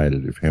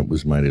eliminated if hemp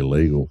was made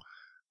illegal.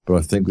 But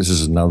I think this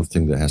is another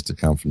thing that has to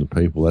come from the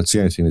people. That's the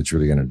only thing that's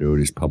really going to do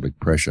it is public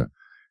pressure.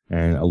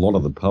 And a lot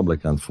of the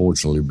public,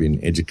 unfortunately, have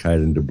been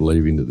educated into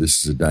believing that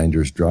this is a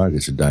dangerous drug.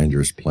 It's a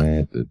dangerous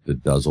plant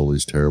that does all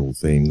these terrible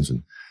things.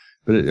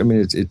 But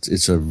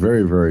it's a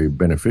very, very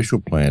beneficial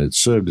plant. It's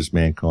served as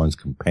mankind's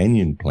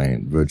companion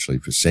plant virtually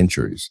for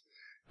centuries.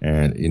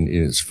 And in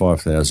its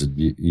 5,000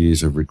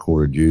 years of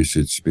recorded use,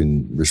 it's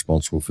been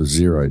responsible for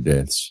 0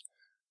 deaths.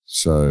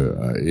 So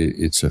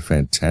it's a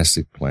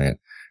fantastic plant.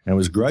 And it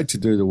was great to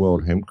do the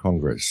World Hemp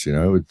Congress. You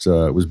know,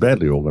 it was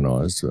badly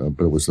organized,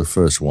 but it was the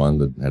first one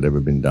that had ever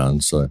been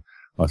done. So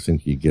I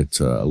think you get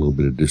a little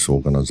bit of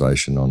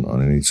disorganization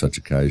on any such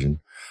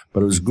occasion.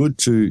 But it was good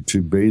to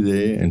be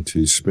there and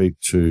to speak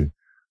to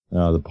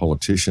the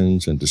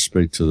politicians and to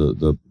speak to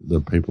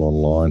the people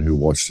online who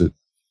watched it.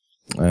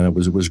 And it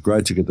was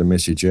great to get the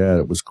message out.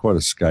 It was quite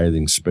a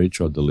scathing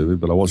speech I delivered,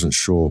 but I wasn't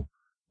sure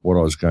what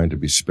I was going to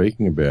be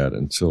speaking about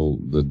until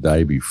the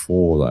day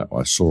before that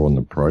I saw on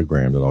the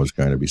program that I was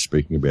going to be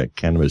speaking about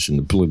cannabis in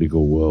the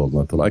political world.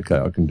 And I thought, okay,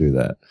 I can do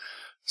that.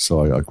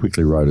 So I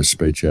quickly wrote a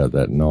speech out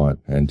that night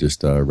and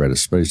just read a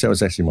speech. That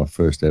was actually my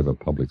first ever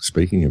public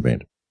speaking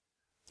event.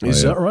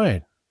 Is that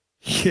right?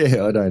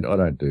 Yeah, I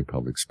don't do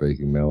public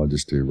speaking, Mel. I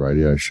just do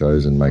radio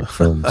shows and make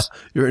films.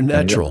 You're a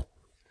natural.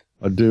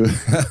 I do.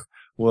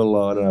 Well,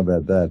 I don't know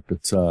about that,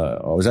 but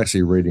I was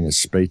actually reading a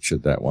speech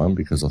at that one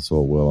because I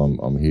thought, well,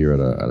 I'm here at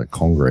a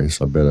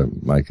congress. I better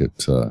make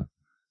it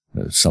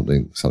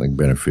something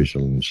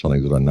beneficial and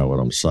something that I know what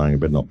I'm saying. It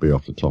better not be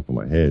off the top of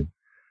my head.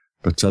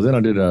 But then I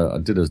did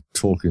a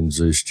talk in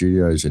Zoo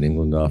Studios in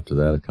England after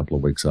that, a couple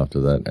of weeks after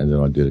that, and then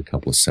I did a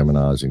couple of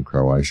seminars in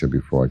Croatia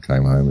before I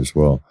came home as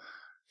well.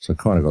 So I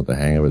kind of got the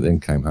hang of it. Then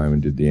came home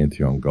and did the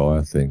Entheon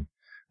Gaia thing.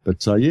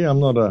 But I'm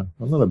not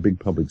a big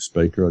public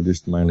speaker. I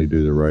just mainly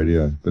do the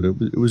radio. But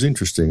it was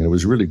interesting, and it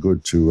was really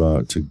good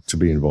to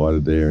be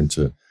invited there and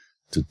to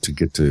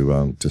get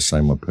to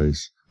say my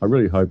piece. I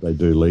really hope they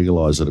do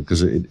legalise it,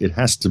 because it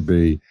has to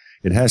be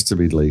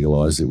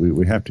legalised.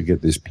 We have to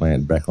get this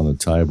plant back on the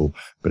table.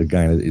 But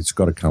again, it's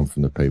got to come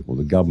from the people.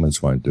 The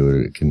governments won't do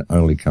it. It can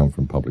only come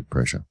from public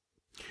pressure.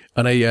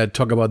 And I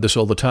talk about this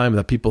all the time,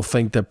 that people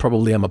think that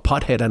probably I'm a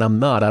pothead, and I'm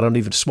not. I don't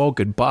even smoke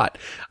it, but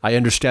I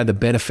understand the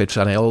benefits,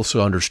 and I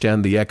also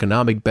understand the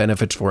economic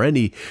benefits for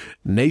any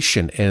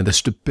nation, and the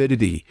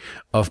stupidity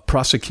of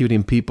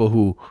prosecuting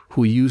people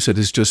who use it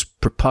is just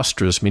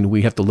preposterous. I mean,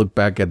 we have to look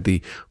back at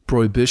the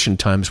prohibition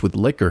times with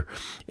liquor.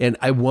 And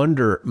I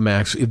wonder,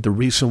 Max, if the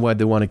reason why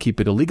they want to keep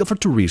it illegal, for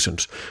two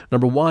reasons.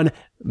 Number one,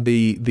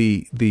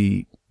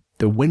 the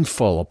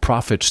windfall of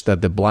profits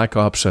that the black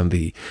ops and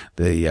the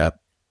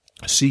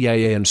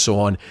CIA and so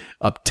on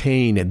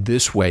obtain in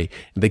this way.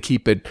 They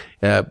keep it,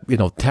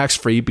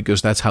 tax-free,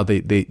 because that's how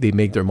they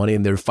make their money,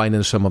 and they're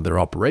financing some of their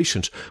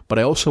operations. But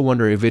I also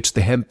wonder if it's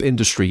the hemp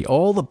industry,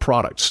 all the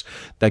products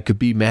that could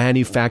be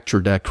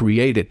manufactured,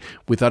 created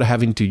without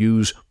having to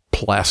use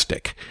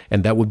plastic,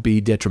 and that would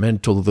be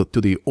detrimental to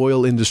the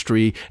oil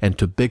industry and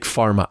to big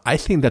pharma. I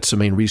think that's the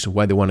main reason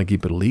why they want to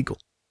keep it illegal.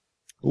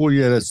 Well,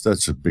 yeah,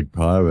 that's a big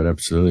part of it,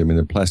 absolutely. I mean,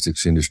 the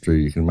plastics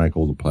industry, you can make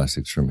all the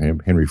plastics from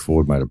hemp. Henry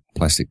Ford made a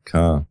plastic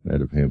car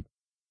out of hemp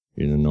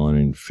in the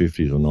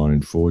 1950s or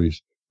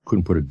 1940s.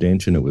 Couldn't put a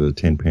dent in it with a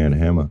 10-pound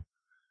hammer.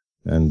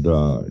 And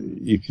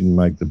you can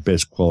make the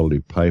best quality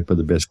paper,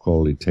 the best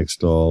quality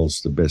textiles,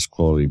 the best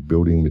quality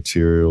building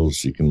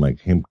materials. You can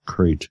make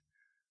hempcrete,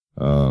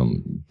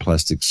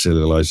 plastic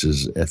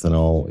celluloses,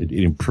 ethanol. It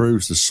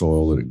improves the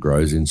soil that it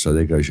grows in. So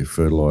there goes your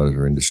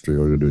fertilizer industry.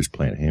 All you do is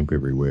plant hemp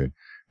everywhere.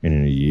 And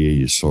in a year,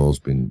 your soil's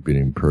been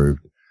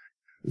improved.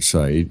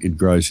 So it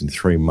grows in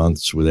 3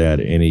 months without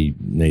any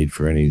need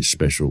for any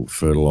special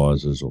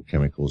fertilizers or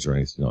chemicals or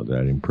anything like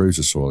that. It improves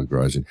the soil it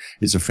grows in.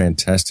 It's a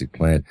fantastic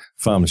plant.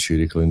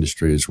 Pharmaceutical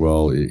industry as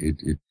well.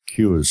 It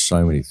cures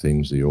so many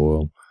things, the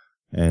oil.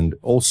 And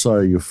also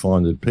you'll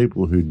find that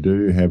people who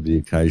do have the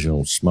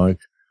occasional smoke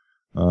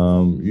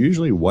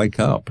usually wake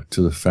up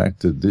to the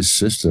fact that this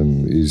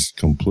system is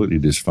completely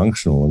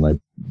dysfunctional, and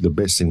the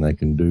best thing they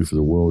can do for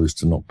the world is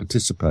to not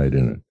participate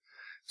in it.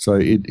 So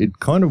it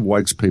kind of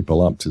wakes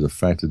people up to the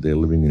fact that they're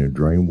living in a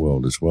dream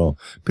world as well.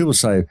 People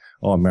say,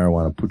 oh,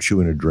 marijuana puts you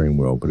in a dream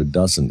world, but it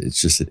doesn't. It's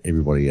just that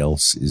everybody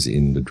else is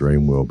in the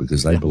dream world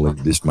because they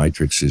believe this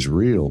matrix is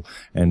real.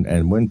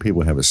 And when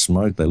people have a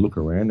smoke, they look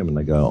around them and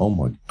they go, oh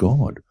my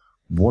God,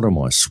 what am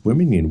I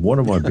swimming in? What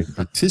have I been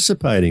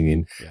participating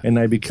in? Yeah. And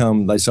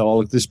they say, oh,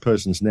 look, this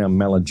person's now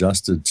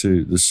maladjusted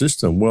to the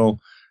system. Well,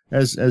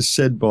 as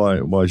said by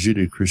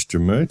Jiddu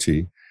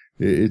Krishnamurti,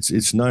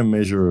 it's no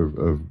measure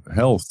of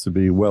health to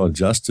be well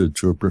adjusted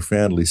to a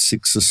profoundly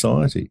sick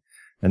society.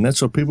 And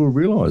that's what people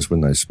realize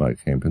when they smoke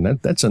hemp. And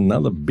that's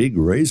another big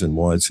reason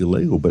why it's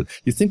illegal. But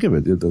you think of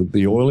it,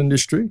 the oil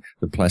industry,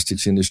 the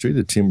plastics industry,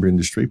 the timber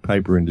industry,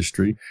 paper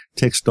industry,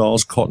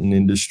 textiles, cotton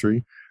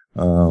industry,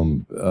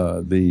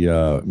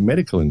 the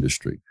medical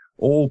industry,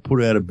 all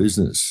put out of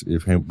business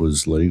if hemp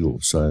was legal.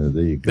 So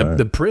there you go.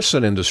 The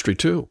prison industry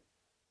too.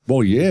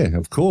 Well, yeah,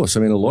 of course. I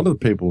mean, a lot of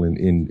the people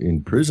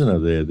in prison are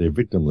there. They're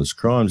victimless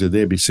crimes. They're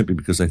there simply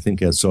because they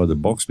think outside the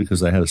box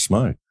because they had a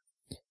smoke.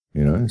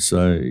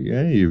 So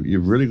yeah,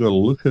 you've really got to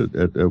look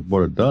at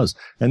what it does.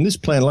 And this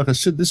plan, like I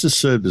said, this has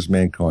served as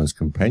mankind's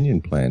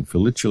companion plan for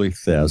literally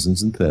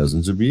thousands and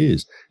thousands of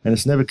years. And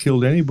it's never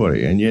killed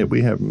anybody. And yet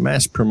we have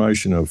mass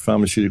promotion of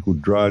pharmaceutical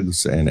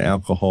drugs and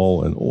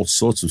alcohol and all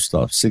sorts of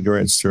stuff,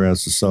 cigarettes throughout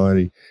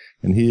society.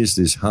 And here's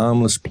this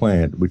harmless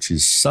plant, which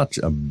is such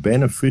a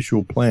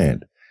beneficial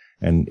plant.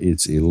 And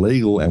it's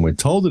illegal. And we're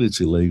told that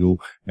it's illegal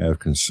out of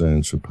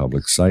concerns for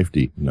public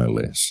safety, no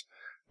less.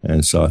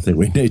 And so I think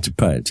we need to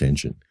pay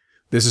attention.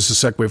 This is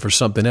a segue for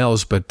something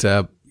else, but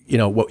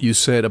what you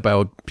said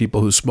about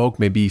people who smoke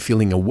maybe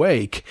feeling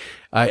awake.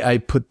 I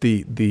put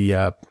the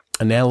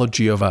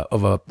analogy of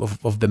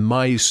the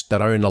mice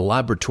that are in a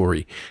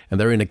laboratory and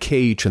they're in a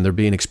cage and they're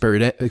being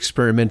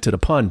experimented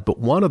upon. But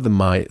one of the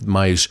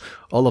mice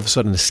all of a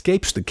sudden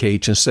escapes the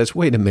cage and says,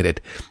 "Wait a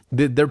minute,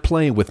 they're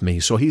playing with me."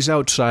 So he's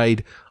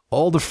outside.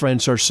 All the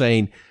friends are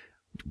saying,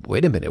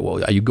 "Wait a minute,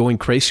 well, are you going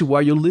crazy? Why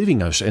are you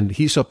leaving us?" And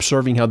he's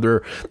observing how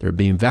they're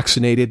being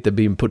vaccinated, they're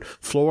being put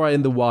fluoride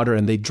in the water,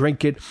 and they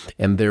drink it,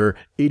 and they're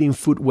eating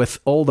food with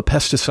all the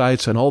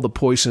pesticides and all the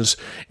poisons.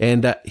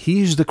 And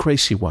he's the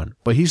crazy one,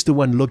 but he's the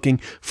one looking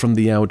from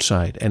the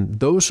outside. And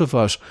those of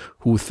us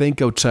who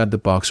think outside the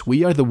box,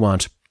 we are the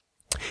ones.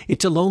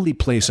 It's a lonely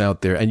place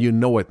out there, and you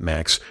know it,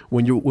 Max.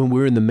 When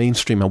we're in the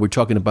mainstream and we're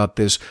talking about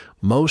this,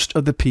 most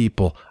of the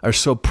people are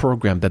so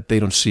programmed that they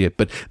don't see it.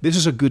 But this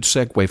is a good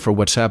segue for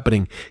what's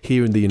happening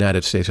here in the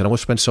United States. And I want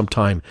to spend some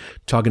time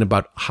talking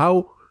about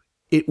how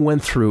it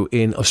went through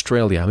in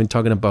Australia. I've been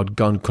talking about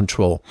gun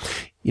control.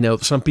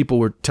 Some people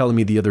were telling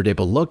me the other day,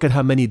 but look at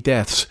how many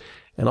deaths.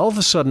 And all of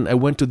a sudden, I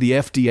went to the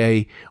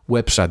FDA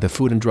website, the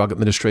Food and Drug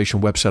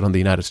Administration website on the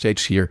United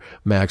States here,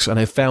 Max, and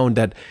I found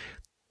that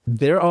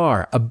there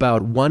are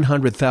about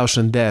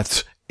 100,000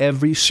 deaths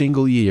every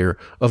single year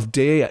of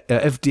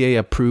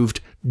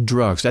FDA-approved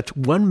drugs. That's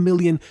 1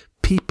 million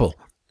people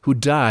who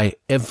die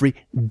every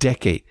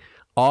decade.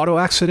 Auto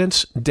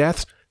accidents,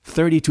 deaths,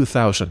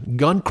 32,000.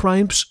 Gun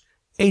crimes,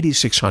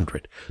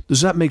 8,600.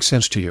 Does that make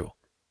sense to you?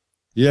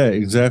 Yeah,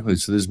 exactly.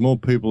 So there's more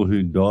people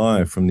who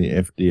die from the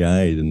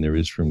FDA than there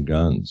is from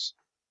guns.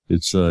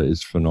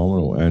 It's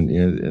phenomenal.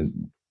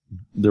 And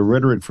the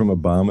rhetoric from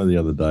Obama the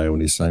other day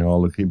when he's saying, oh,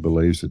 look, he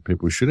believes that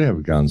people should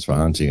have guns for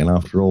hunting. And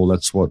after all,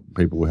 that's what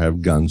people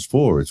have guns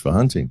for. It's for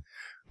hunting.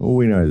 Well,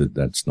 we know that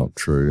that's not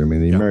true. I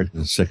mean, the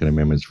American Second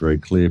Amendment is very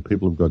clear.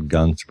 People have got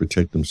guns to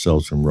protect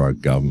themselves from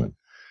rogue government.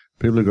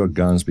 People have got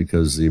guns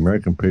because the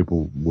American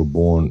people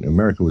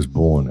America was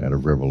born out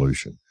of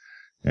revolution.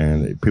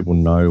 And people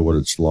know what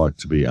it's like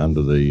to be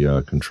under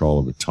the control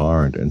of a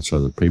tyrant. And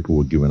so the people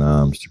were given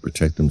arms to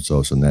protect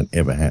themselves from that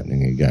ever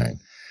happening again.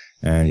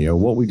 And,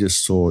 what we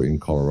just saw in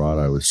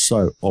Colorado was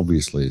so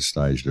obviously a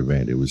staged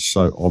event. It was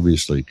so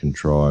obviously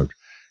contrived.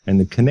 And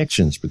the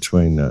connections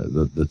between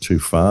the two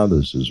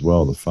fathers as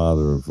well, the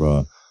father of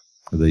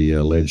the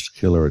alleged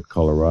killer at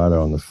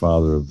Colorado and the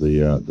father of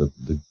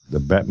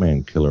the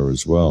Batman killer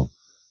as well.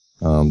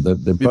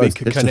 They're both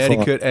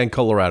Connecticut and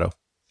Colorado.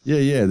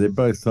 Yeah, they're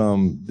both. I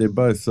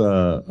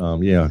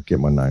get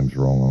my names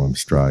wrong. I'm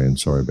Australian.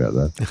 Sorry about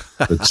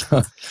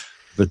that.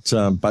 But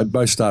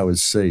both start with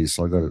C,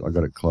 so I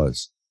got it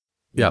close.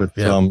 Both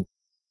the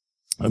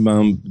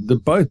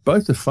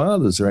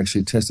fathers are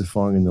actually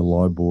testifying in the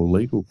LIBOR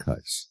legal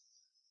case,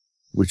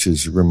 which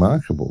is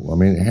remarkable. I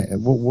mean,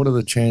 what are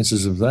the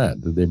chances of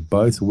that they're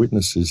both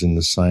witnesses in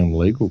the same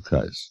legal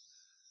case?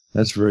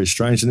 That's very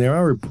strange. And there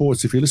are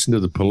reports, if you listen to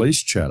the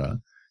police chatter,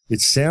 it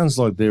sounds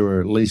like there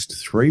were at least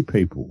 3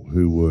 people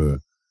who were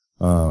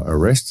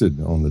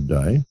arrested on the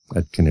day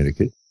at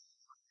Connecticut.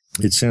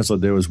 It sounds like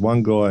there was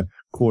one guy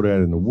caught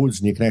out in the woods,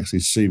 and you can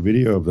actually see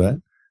video of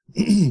that.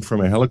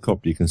 From a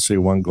helicopter, you can see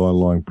one guy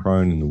lying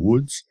prone in the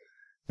woods,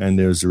 and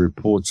there's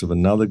reports of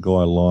another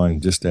guy lying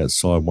just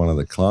outside one of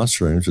the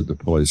classrooms that the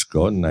police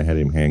got, and they had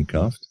him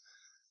handcuffed.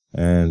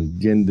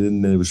 And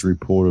then there was a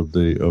report of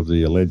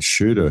the alleged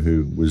shooter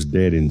who was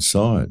dead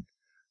inside.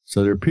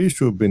 So there appears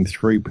to have been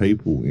 3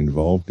 people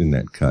involved in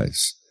that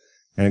case.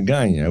 And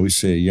again, we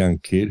see a young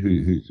kid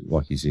who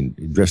like he's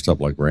dressed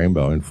up like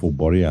Rambo in full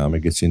body armor,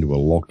 gets into a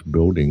locked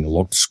building, a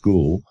locked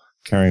school,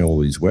 carrying all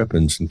these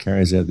weapons and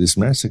carries out this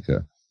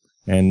massacre.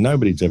 And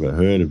nobody's ever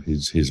heard of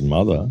his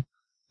mother,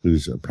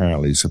 who's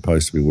apparently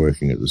supposed to be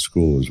working at the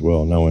school as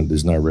well.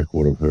 There's no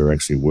record of her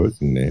actually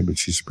working there, but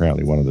she's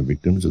apparently one of the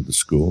victims of the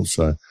school.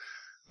 So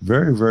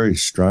very, very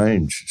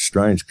strange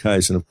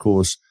case. And of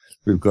course,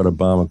 we've got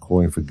Obama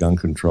calling for gun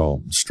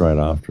control straight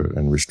after it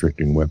and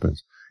restricting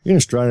weapons. In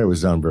Australia, it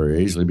was done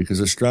very easily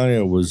because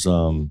Australia was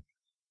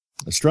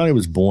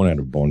born out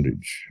of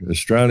bondage.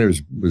 Australia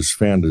was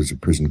founded as a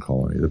prison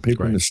colony. The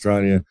people in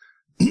Australia,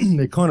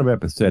 they're kind of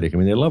apathetic. I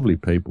mean, they're lovely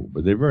people,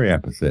 but they're very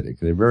apathetic.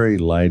 They're very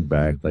laid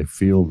back. They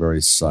feel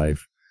very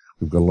safe.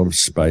 We've got a lot of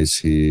space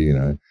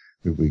here,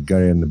 We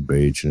go down the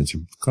beach, and it's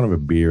kind of a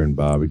beer and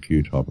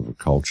barbecue type of a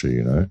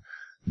culture,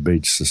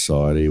 Beach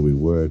society. We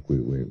work.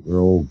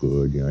 We're all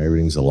good.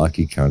 Everything's a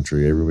lucky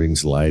country.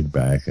 Everything's laid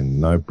back and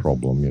no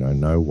problem.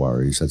 No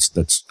worries.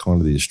 That's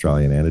kind of the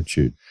Australian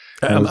attitude.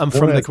 I'm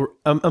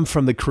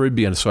from the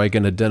Caribbean, so I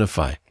can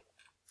identify.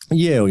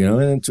 Yeah,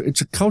 and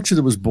it's a culture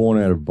that was born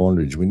out of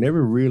bondage. We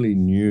never really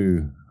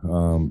knew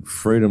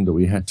freedom that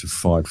we had to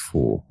fight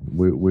for.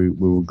 We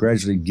were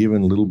gradually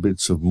given little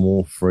bits of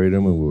more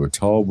freedom, and we were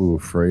told we were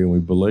free, and we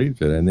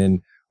believed it. And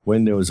then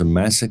when there was a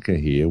massacre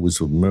here, it was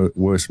the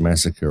worst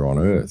massacre on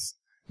earth,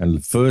 and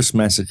the first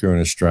massacre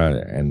in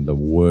Australia, and the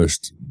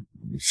worst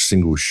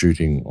single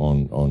shooting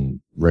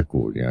on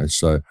record.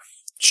 So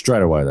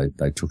straight away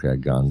they took our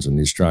guns, and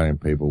the Australian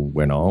people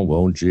went, oh,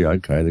 well, gee,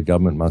 okay, the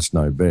government must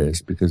know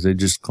best, because they're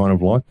just kind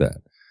of like that.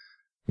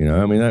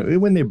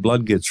 When their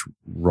blood gets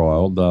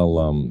riled,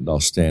 they'll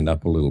stand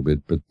up a little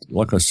bit. But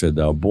like I said,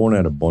 they were born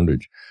out of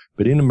bondage.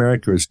 But in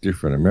America, it's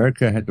different.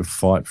 America had to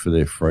fight for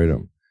their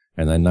freedom,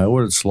 and they know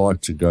what it's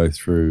like to go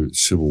through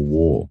civil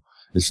war.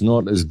 It's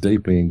not as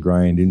deeply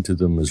ingrained into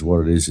them as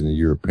what it is in the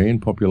European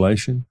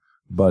population,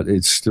 but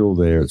it's still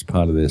there. It's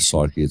part of their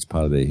psyche. It's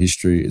part of their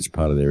history. It's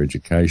part of their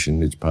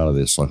education. It's part of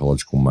their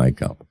psychological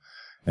makeup.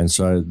 And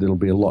so it'll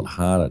be a lot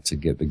harder to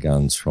get the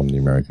guns from the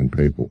American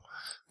people.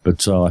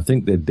 But I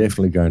think they're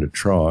definitely going to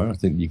try. I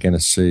think you're going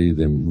to see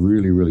them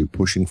really, really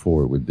pushing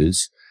for it with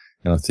this.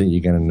 And I think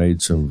you're going to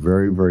need some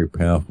very, very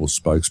powerful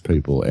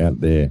spokespeople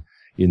out there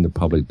in the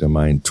public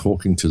domain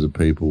talking to the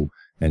people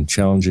and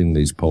challenging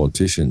these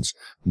politicians.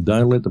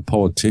 Don't let the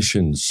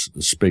politicians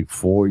speak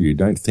for you.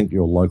 Don't think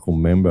your local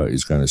member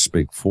is going to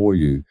speak for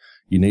you.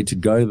 You need to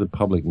go to the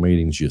public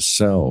meetings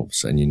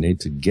yourselves, and you need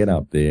to get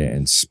up there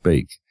and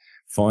speak.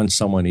 Find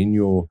someone in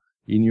your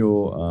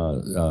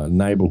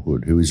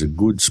neighborhood who is a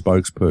good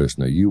spokesperson,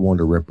 that you want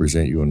to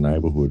represent your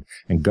neighborhood,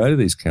 and go to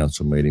these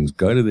council meetings,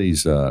 go to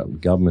these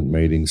government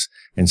meetings,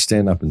 and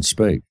stand up and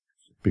speak.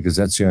 because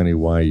that's the only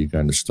way you're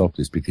going to stop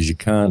this, because you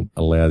can't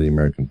allow the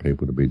American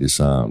people to be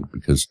disarmed.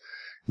 Because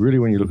really,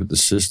 when you look at the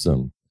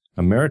system,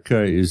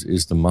 America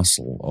is the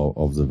muscle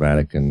of the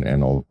Vatican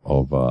and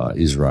of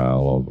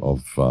Israel,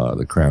 of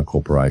the Crown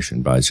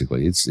Corporation,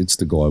 basically. It's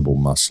the global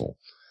muscle.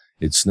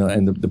 It's not,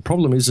 and the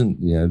problem isn't,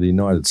 the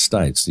United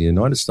States. The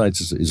United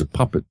States is a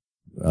puppet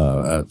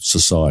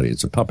society.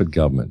 It's a puppet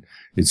government.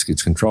 It's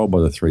controlled by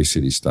the 3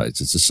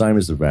 city-states. It's the same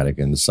as the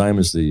Vatican, the same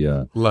as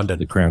the London,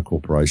 the Crown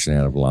Corporation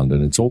out of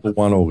London. It's all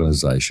one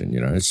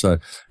organization, So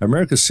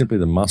America's simply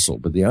the muscle.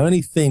 But the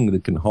only thing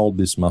that can hold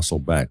this muscle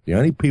back, the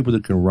only people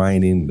that can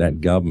rein in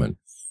that government,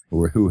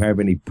 or who have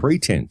any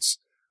pretense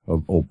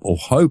or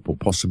hope or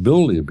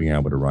possibility of being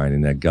able to rein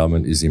in that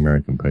government, is the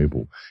American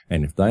people.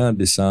 And if they are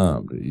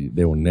disarmed,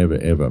 there will never,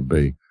 ever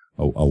be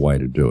a way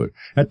to do it.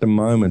 At the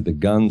moment, the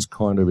guns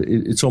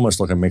it's almost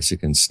like a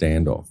Mexican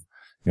standoff.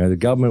 The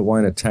government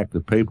won't attack the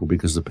people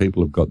because the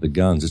people have got the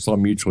guns. It's like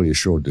mutually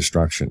assured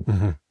destruction.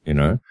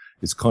 Mm-hmm.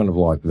 It's kind of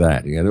like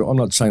that. I'm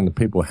not saying the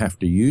people have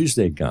to use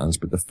their guns,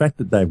 but the fact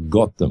that they've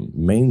got them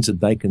means that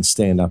they can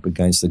stand up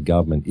against the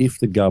government if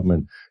the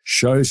government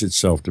shows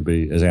itself to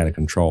be as out of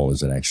control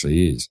as it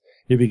actually is.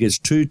 If it gets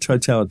too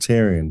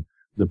totalitarian,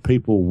 the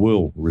people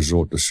will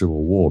resort to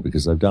civil war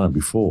because they've done it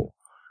before.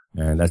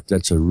 And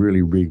that's a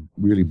really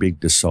big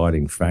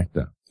deciding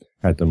factor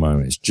at the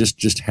moment. It's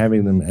just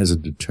having them as a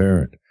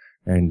deterrent.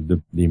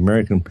 And the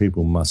American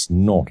people must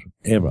not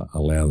ever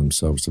allow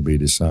themselves to be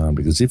disarmed,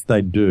 because if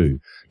they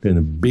do, then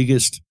the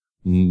biggest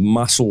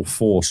muscle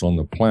force on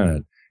the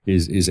planet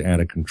is out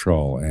of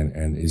control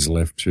and is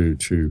left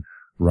to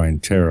rain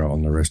terror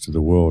on the rest of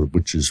the world,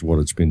 which is what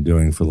it's been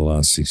doing for the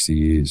last 60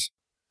 years.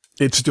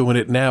 It's doing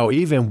it now,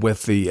 even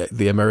with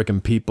the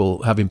American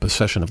people having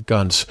possession of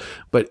guns.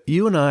 But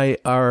you and I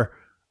are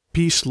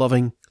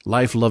peace-loving,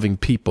 life-loving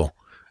people.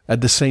 At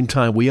the same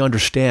time, we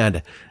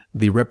understand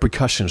the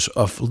repercussions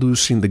of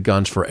losing the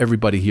guns for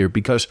everybody here,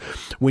 because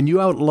when you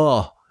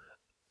outlaw,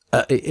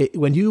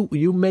 when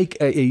you make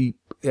a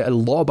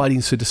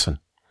law-abiding citizen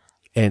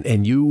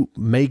and you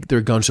make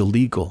their guns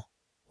illegal,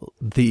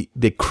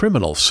 the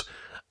criminals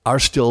are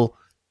still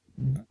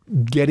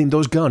getting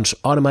those guns,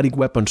 automatic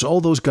weapons. All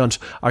those guns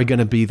are going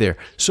to be there.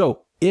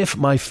 So if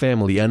my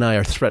family and I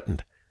are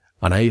threatened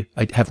and I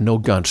have no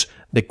guns,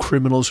 the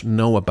criminals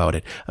know about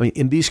it. I mean,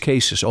 in these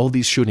cases, all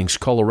these shootings,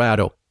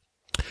 Colorado,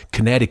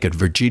 Connecticut,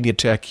 Virginia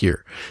Tech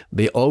here,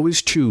 they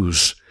always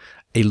choose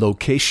a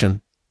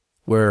location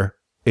where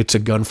it's a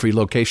gun-free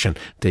location.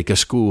 Take a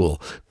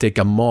school, take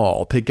a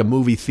mall, take a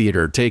movie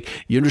theater,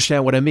 you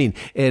understand what I mean?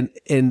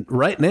 And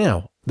right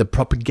now, the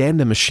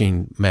propaganda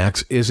machine,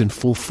 Max, is in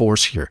full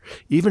force here.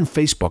 Even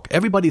Facebook.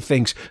 Everybody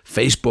thinks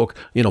Facebook,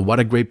 what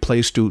a great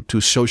place to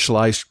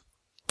socialize.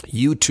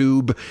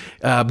 YouTube,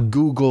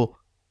 Google,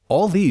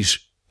 all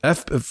these,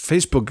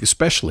 Facebook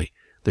especially,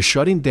 they're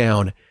shutting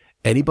down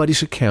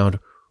anybody's account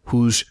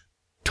who's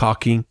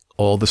talking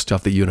all the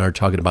stuff that you and I are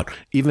talking about.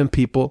 Even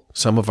people,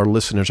 some of our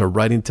listeners are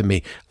writing to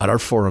me at our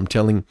forum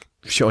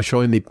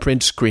showing me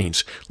print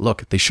screens.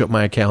 Look, they shut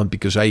my account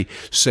because I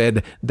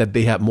said that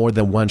they have more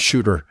than one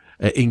shooter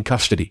in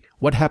custody.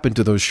 What happened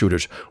to those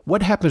shooters?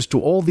 What happens to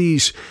all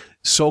these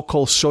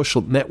so-called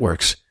social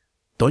networks?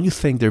 Don't you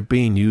think they're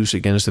being used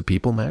against the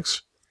people,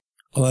 Max?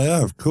 Well, they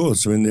are, of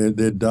course. I mean,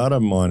 they're data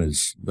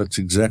miners. That's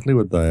exactly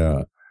what they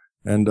are.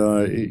 And,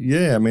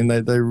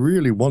 they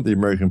really want the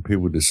American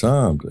people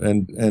disarmed.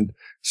 And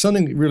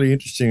something really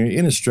interesting,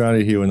 in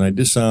Australia here, when they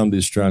disarmed the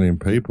Australian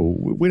people,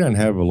 we don't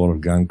have a lot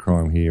of gun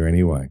crime here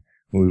anyway.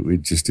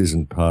 It just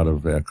isn't part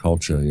of our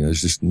culture.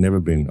 There's just never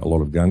been a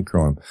lot of gun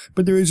crime.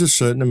 But there is a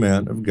certain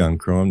amount of gun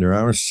crime. There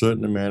are a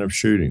certain amount of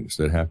shootings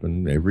that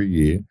happen every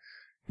year.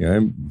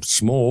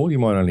 Small, you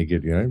might only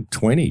get,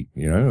 20,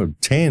 or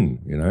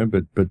 10,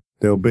 but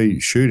there'll be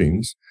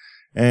shootings.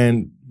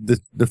 And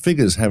the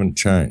figures haven't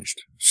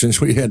changed since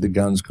we had the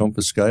guns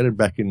confiscated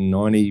back in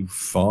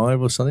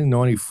 95 or something,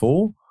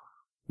 94.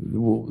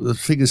 Well, the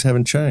figures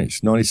haven't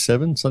changed.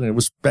 97, something. It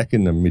was back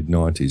in the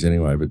mid-90s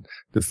anyway, but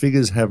the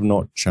figures have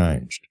not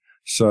changed.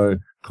 So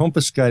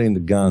confiscating the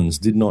guns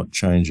did not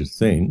change a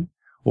thing.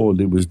 All it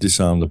did was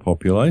disarm the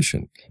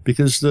population,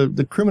 because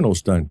the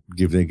criminals don't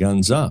give their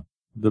guns up.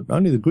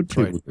 Only the good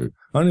people do.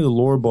 Only the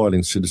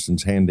law-abiding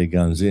citizens hand their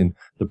guns in.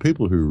 The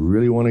people who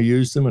really want to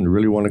use them and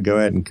really want to go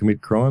out and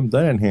commit crime,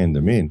 they don't hand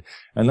them in.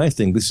 And they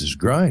think, this is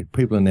great.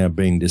 People are now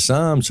being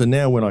disarmed. So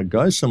now when I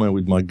go somewhere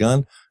with my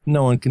gun,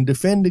 no one can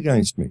defend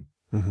against me.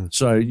 Mm-hmm.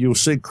 So you'll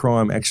see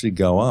crime actually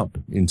go up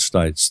in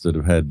states that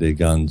have had their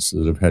guns,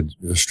 that have had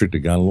stricter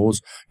gun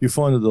laws. You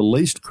find that the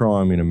least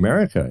crime in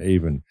America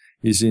even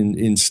is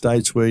in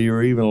states where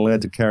you're even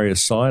allowed to carry a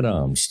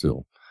sidearm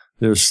still.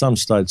 There are some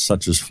states,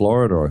 such as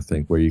Florida, I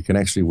think, where you can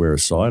actually wear a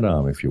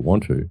sidearm if you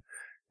want to.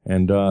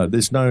 And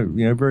there's no,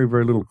 very,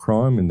 very little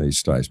crime in these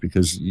states,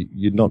 because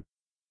you don't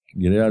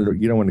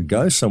want to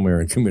go somewhere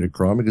and commit a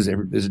crime, because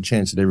there's a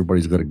chance that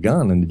everybody's got a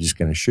gun and they're just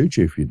going to shoot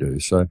you if you do.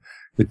 So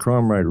the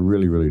crime rate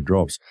really, really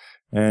drops.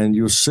 And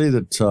you'll see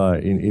that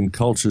in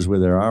cultures where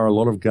there are a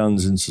lot of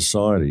guns in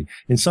society,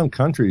 in some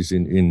countries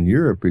in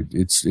Europe,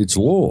 it's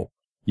law.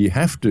 you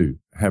have to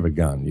have a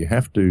gun. You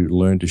have to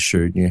learn to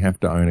shoot, and you have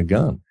to own a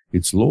gun.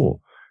 It's law.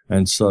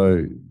 And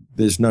so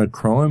there's no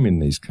crime in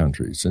these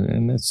countries.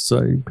 And that's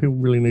so people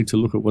really need to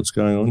look at what's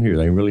going on here.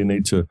 They really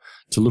need to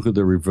look at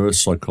the reverse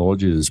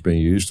psychology that's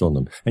being used on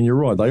them. And you're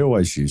right, they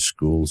always use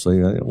schools.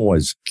 They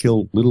always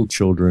kill little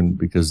children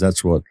because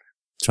that's what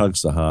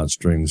tugs the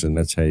heartstrings, and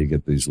that's how you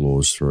get these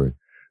laws through.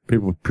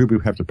 People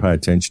have to pay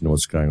attention to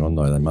what's going on,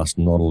 though. They must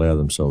not allow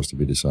themselves to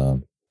be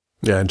disarmed.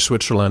 Yeah, in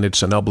Switzerland,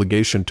 it's an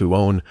obligation to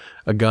own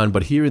a gun.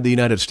 But here in the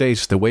United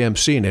States, the way I'm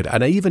seeing it,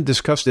 and I even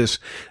discussed this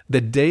the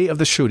day of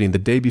the shooting, the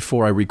day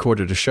before I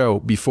recorded the show,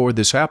 before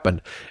this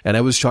happened. And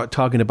I was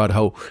talking about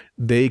how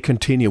they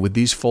continue with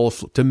these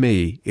to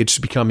me, it's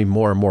becoming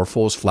more and more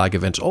false flag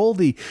events. All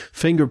the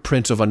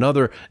fingerprints of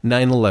another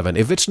 9/11.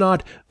 If it's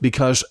not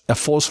because a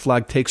false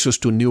flag takes us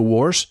to new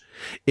wars,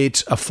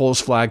 it's a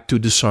false flag to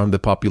disarm the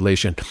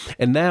population.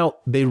 And now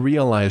they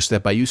realize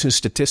that by using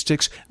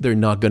statistics, they're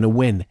not going to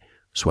win.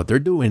 So what they're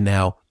doing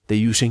now, they're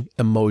using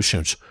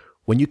emotions.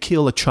 When you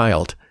kill a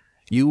child,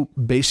 you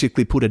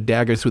basically put a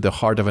dagger through the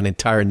heart of an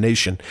entire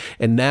nation.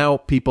 And now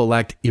people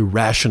act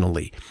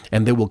irrationally,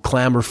 and they will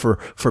clamor for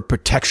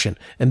protection.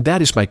 And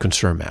that is my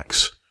concern,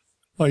 Max.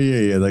 Oh,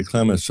 yeah, they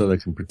clamor so they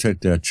can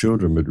protect our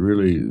children. But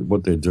really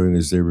what they're doing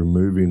is they're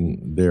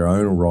removing their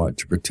own right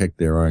to protect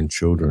their own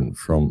children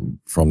from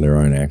their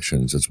own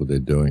actions. That's what they're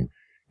doing.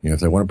 You know, if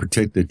they want to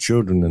protect their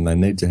children, then they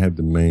need to have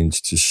the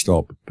means to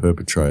stop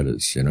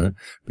perpetrators, you know.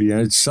 But, you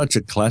know, it's such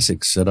a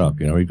classic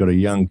setup. You know, you've got a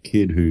young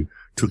kid who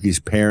took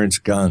his parents'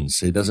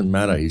 guns. It doesn't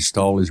matter. He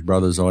stole his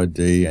brother's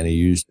ID and he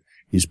used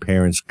his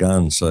parents'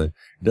 guns. So it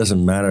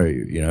doesn't matter,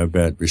 you know,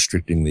 about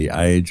restricting the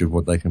age of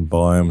what they can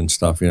buy them and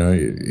stuff. You know,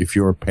 if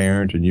you're a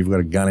parent and you've got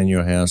a gun in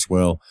your house,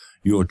 well,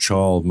 your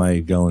child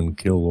may go and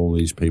kill all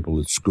these people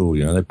at school.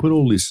 You know, they put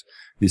all this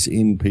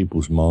in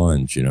people's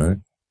minds, you know.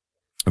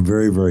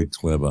 Very, very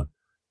clever.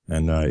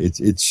 And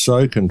it's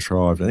so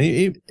contrived,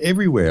 and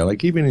everywhere,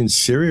 like even in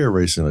Syria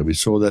recently, we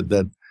saw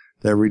that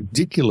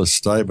ridiculous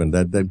statement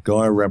that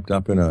guy wrapped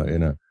up in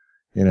a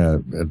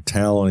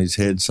towel on his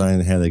head,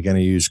 saying how they're going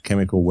to use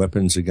chemical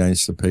weapons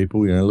against the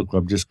people. You know, look,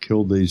 I've just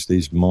killed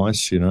these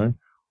mice, you know,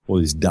 or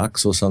these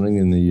ducks or something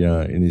in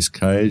this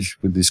cage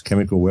with this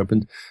chemical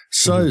weapon.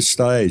 So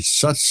staged,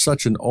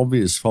 such an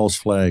obvious false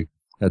flag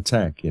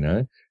attack, you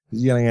know.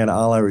 Yelling out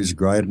Allah is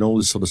great and all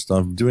this sort of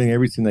stuff, doing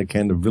everything they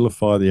can to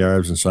vilify the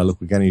Arabs and say, look,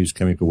 we're going to use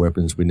chemical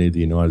weapons. We need the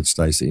United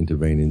States to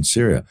intervene in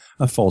Syria.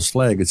 A false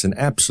flag. It's an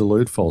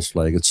absolute false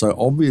flag. It's so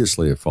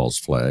obviously a false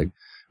flag.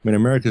 I mean,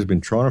 America's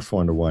been trying to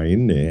find a way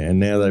in there, and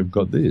now they've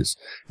got this.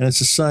 And it's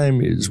the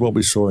same as what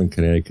we saw in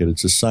Connecticut.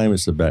 It's the same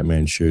as the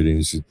Batman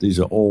shootings. These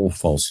are all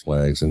false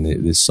flags, and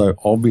they're so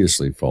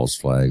obviously false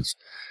flags.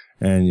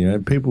 And, you know,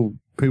 people,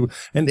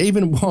 and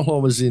even while I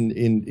was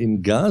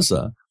in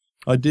Gaza,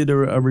 I did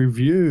a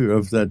review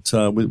of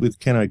that with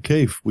Ken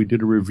O'Keefe. We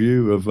did a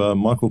review of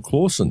Michael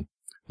Clausen,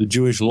 the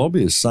Jewish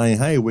lobbyist, saying,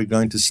 hey, we're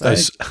going to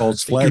stage a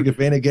false flag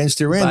event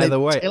against Iran. By the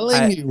way,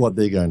 telling you what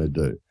they're going to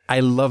do. I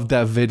love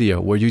that video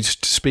where you're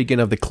speaking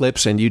of the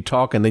clips and you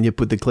talk and then you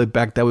put the clip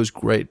back. That was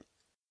great.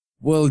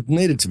 Well, it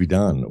needed to be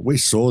done. We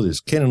saw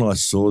this. Ken and I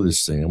saw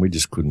this thing and we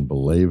just couldn't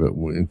believe it.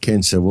 And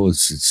Ken said, well,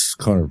 it's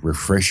kind of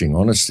refreshing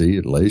honesty,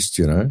 at least,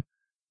 you know.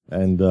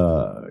 And,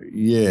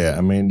 yeah,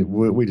 I mean,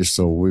 we just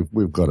thought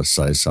we've got to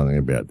say something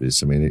about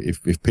this. I mean,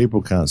 if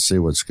people can't see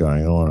what's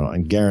going on, I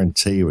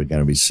guarantee you we're going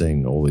to be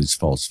seeing all these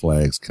false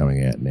flags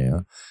coming out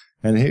now.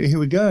 And here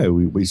we go.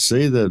 We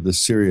see the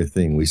Syria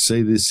thing. We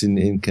see this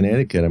in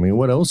Connecticut. I mean,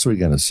 what else are we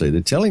going to see?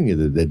 They're telling you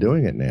that they're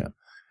doing it now.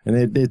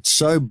 And they're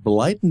so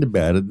blatant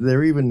about it.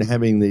 They're even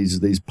having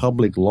these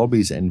public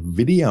lobbies and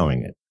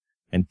videoing it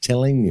and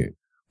telling you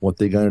what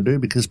they're going to do,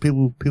 because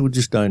people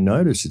just don't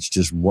notice. It's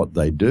just what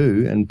they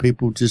do, and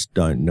people just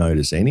don't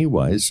notice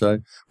anyway.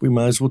 So we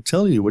may as well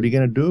tell you, what are you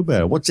going to do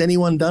about it? What's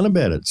anyone done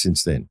about it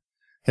since then?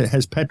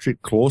 Has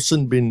Patrick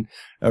Clausen been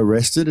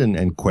arrested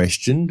and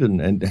questioned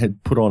and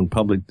had put on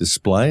public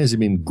display? Has he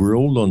been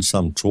grilled on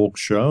some talk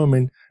show? I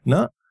mean,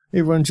 no.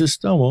 Everyone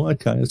just, oh, well,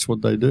 okay, that's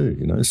what they do,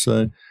 you know.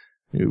 So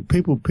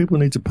people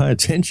need to pay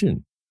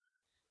attention.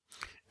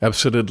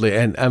 Absolutely.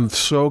 And I'm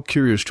so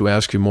curious to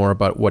ask you more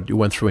about what you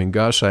went through in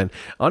Gaza. And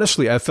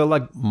honestly, I felt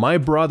like my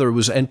brother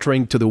was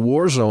entering to the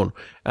war zone,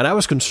 and I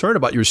was concerned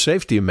about your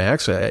safety,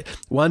 Max.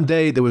 One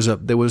day there was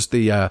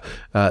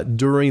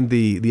during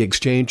the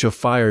exchange of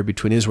fire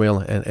between Israel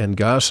and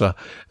Gaza,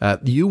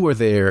 you were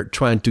there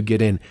trying to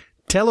get in.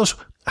 Tell us,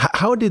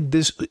 how did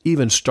this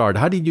even start?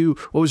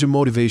 What was your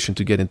motivation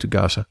to get into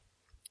Gaza?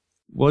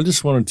 Well, I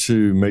just wanted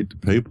to meet the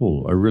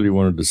people. I really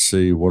wanted to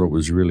see what it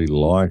was really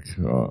like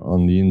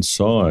on the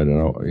inside.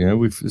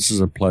 And, this is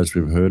a place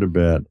we've heard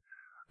about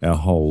our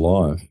whole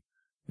life.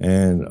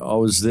 And I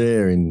was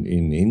there in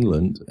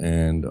England,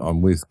 and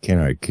I'm with Ken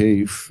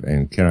O'Keefe.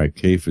 And Ken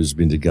O'Keefe has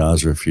been to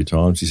Gaza a few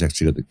times. He's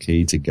actually got the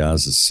key to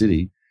Gaza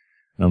City.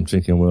 And I'm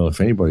thinking, well,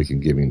 if anybody can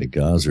get me into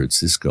Gaza,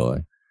 it's this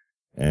guy.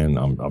 And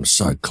I'm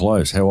so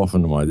close. How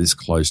often am I this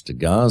close to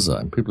Gaza?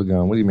 And people are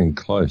going, what do you mean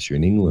close? You're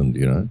in England,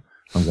 you know.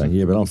 I'm going,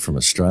 yeah, but I'm from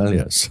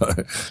Australia. So,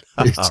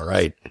 all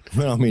right.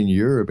 When I'm in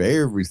Europe,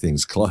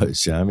 everything's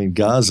close. I mean,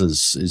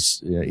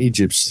 Gaza's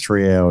Egypt's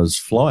 3 hours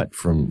flight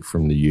from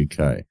the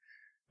UK.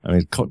 I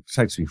mean, it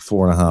takes me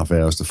 4.5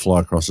 hours to fly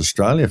across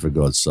Australia, for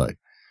God's sake.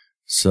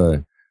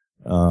 So,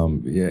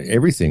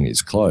 everything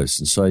is close.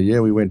 And so,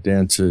 we went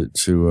down to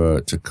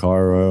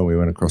Cairo. We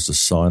went across to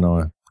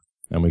Sinai,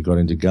 and we got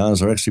into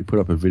Gaza. I actually put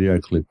up a video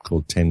clip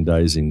called 10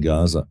 Days in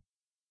Gaza,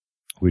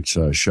 which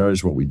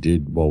shows what we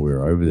did while we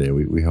were over there.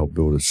 We helped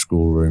build a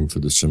schoolroom for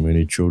the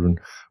Samuni children.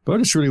 But I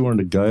just really wanted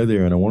to go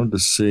there, and I wanted to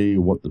see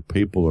what the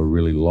people are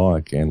really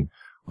like. And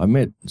I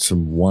met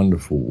some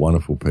wonderful,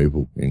 wonderful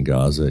people in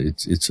Gaza.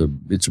 It's a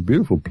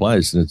beautiful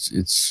place, and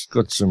it's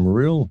got some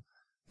real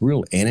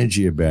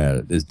energy about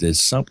it.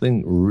 There's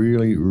something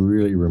really,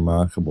 really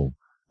remarkable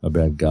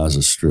about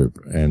Gaza Strip,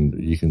 and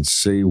you can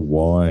see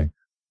why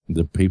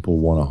the people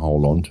want to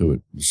hold on to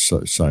it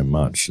so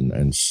much,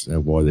 and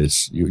why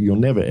you'll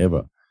never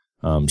ever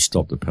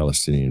stop the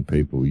Palestinian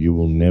people. You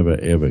will never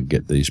ever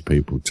get these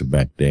people to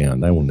back down.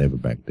 They will never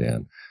back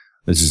down.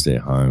 This is their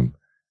home,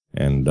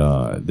 and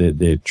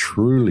they're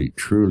truly,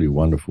 truly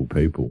wonderful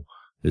people.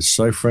 They're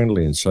so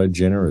friendly and so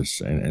generous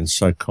and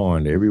so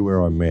kind.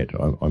 Everywhere I met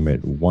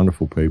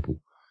wonderful people,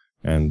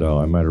 and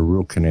I made a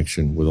real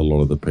connection with a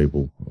lot of the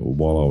people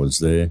while I was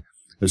there.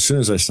 As soon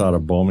as they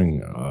started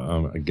bombing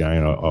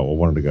again, I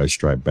wanted to go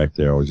straight back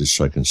there. I was just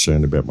so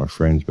concerned about my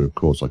friends, but of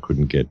course I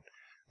couldn't get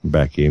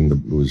back in.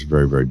 It was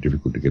very, very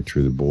difficult to get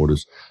through the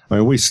borders. I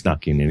mean, we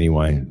snuck in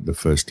anyway the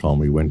first time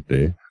we went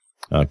there.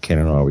 Ken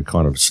and I, we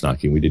kind of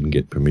snuck in. We didn't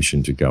get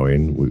permission to go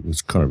in. It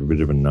was kind of a bit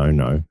of a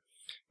no-no,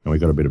 and we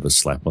got a bit of a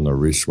slap on the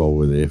wrist while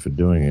we were there for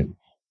doing it.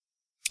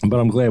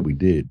 But I'm glad we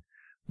did.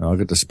 I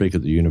got to speak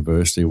at the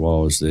university while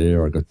I was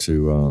there. I got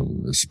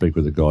to speak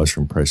with the guys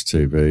from Press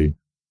TV.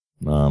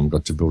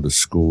 Got to build a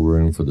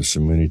schoolroom for the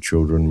Samuni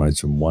children, made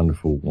some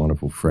wonderful,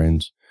 wonderful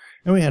friends.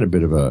 And we had a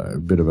bit of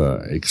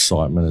a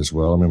excitement as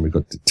well. I mean, we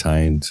got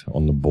detained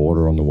on the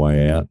border on the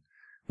way out.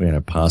 We had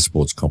our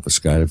passports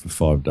confiscated for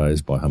 5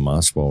 days by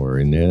Hamas while we were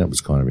in there. That was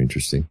kind of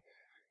interesting.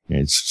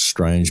 It's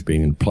strange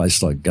being in a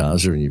place like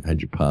Gaza and you've had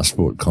your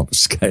passport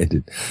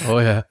confiscated. Oh,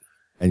 yeah.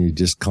 And you're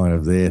just kind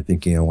of there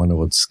thinking, I wonder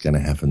what's going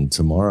to happen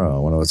tomorrow. I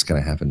wonder what's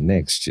going to happen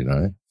next,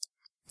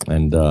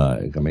 And,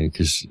 I mean,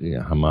 because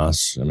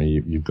Hamas, I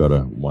mean, you've got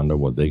to wonder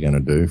what they're going to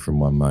do from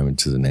one moment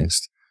to the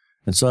next.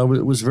 And so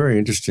it was very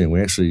interesting.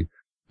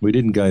 We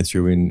didn't go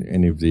through in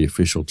any of the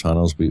official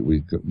tunnels.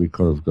 We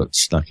kind of got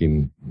stuck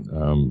in,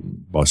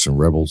 by some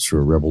rebels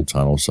through a rebel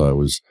tunnel. So it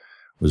was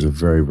a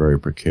very, very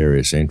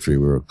precarious entry.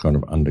 We were kind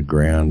of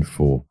underground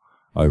for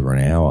over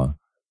an hour,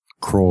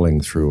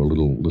 crawling through a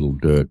little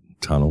dirt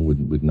tunnel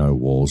with no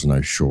walls,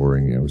 no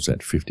shoring. It was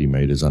at 50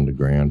 meters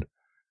underground.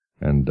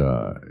 And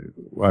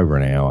over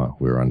an hour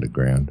we were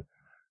underground,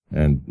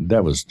 and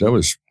that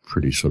was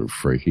pretty sort of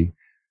freaky.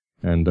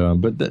 And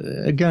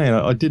again,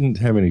 I didn't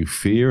have any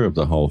fear of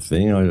the whole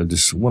thing. I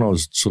just, when I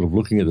was sort of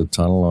looking at the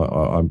tunnel,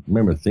 I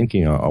remember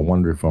thinking, I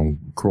wonder if I'm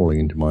crawling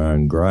into my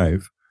own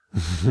grave.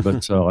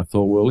 But I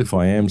thought, well, if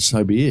I am,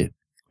 so be it.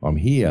 I'm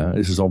here.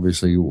 This is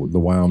obviously the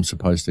way I'm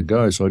supposed to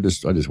go. So I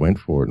just went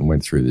for it and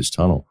went through this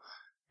tunnel,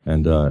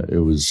 and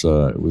it was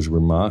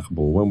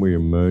remarkable when we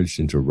emerged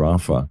into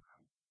Rafah.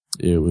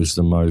 It was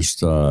the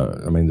most,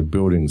 I mean, the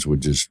buildings were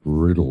just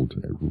riddled.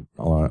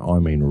 I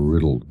mean,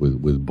 riddled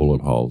with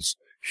bullet holes.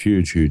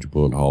 Huge, huge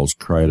bullet holes,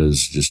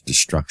 craters, just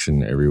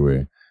destruction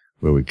everywhere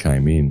where we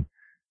came in.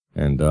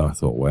 And I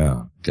thought,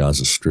 wow,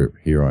 Gaza Strip,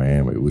 here I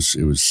am. It was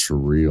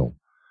surreal.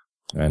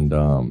 And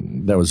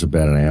that was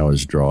about an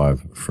hour's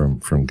drive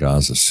from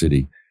Gaza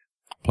City,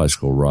 a place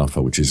called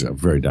Rafah, which is a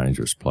very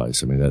dangerous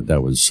place. I mean,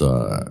 that was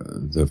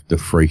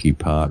the freaky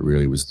part,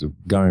 really, was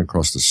going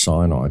across the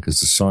Sinai, because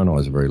the Sinai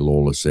is a very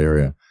lawless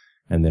area,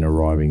 and then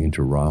arriving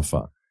into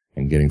Rafah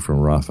and getting from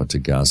Rafah to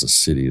Gaza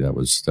City. That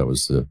was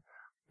the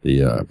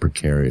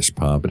precarious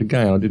part. But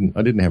again,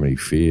 I didn't have any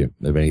fear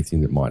of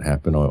anything that might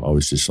happen. I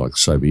was just like,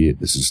 so be it.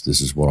 This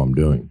is what I'm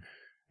doing,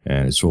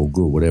 and it's all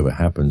good. Whatever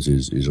happens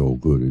is all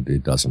good.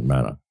 It doesn't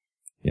matter.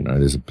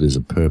 There's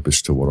a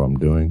purpose to what I'm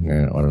doing.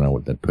 And I don't know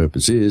what that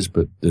purpose is,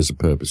 but there's a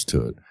purpose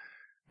to it.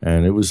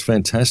 And it was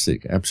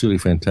fantastic, absolutely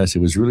fantastic.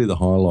 It was really the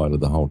highlight of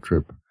the whole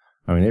trip.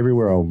 I mean,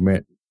 everywhere I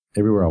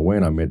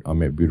went, I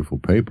met beautiful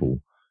people.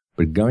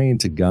 But going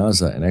into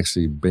Gaza and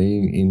actually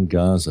being in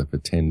Gaza for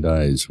 10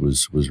 days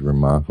was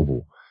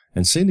remarkable.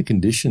 And seeing the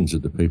conditions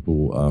that the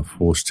people are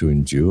forced to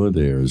endure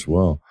there as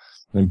well.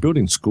 And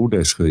building school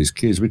desks for these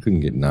kids, we couldn't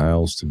get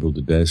nails to build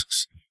the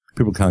desks.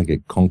 People can't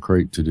get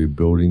concrete to do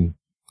building.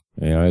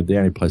 The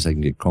only place they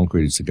can get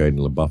concrete is to go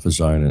into the buffer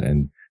zone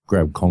and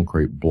grab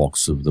concrete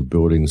blocks of the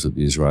buildings that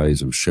the Israelis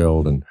have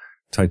shelled and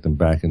take them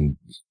back and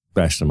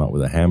bash them up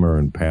with a hammer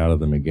and powder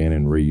them again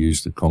and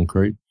reuse the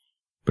concrete.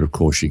 But of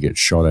course you get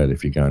shot at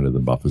if you go into the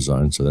buffer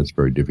zone, so that's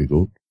very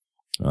difficult.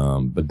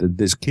 But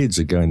there's kids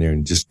that go in there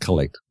and just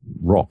collect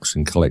rocks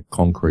and collect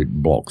concrete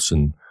blocks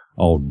and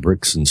old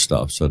bricks and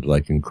stuff so that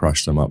they can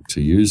crush them up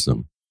to use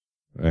them.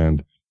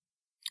 And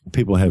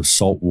people have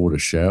saltwater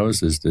showers.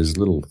 There's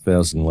little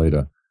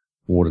 1,000-litre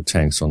water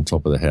tanks on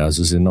top of the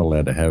houses. They're not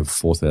allowed to have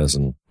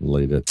 4,000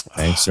 litre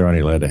tanks. They're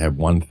only allowed to have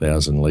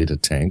 1,000 litre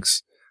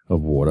tanks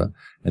of water,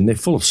 and they're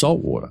full of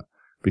salt water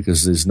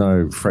because there's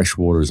no fresh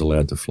water is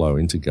allowed to flow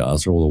into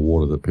Gaza. All the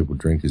water that people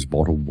drink is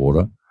bottled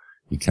water.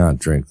 You can't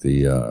drink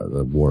the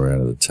water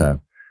out of the tap,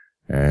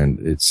 and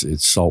it's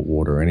salt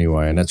water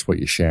anyway, and that's what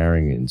you're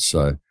showering in.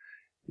 So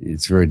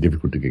it's very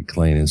difficult to get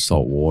clean in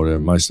salt water.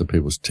 Most of the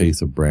people's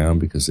teeth are brown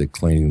because they're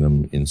cleaning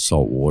them in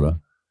salt water.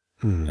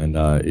 And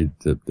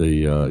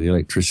the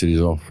electricity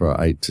is off for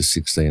 8 to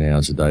 16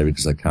 hours a day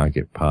because they can't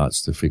get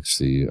parts to fix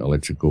the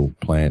electrical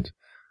plant.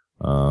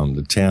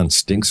 The town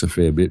stinks a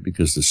fair bit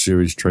because the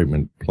sewage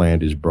treatment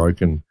plant is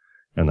broken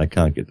and they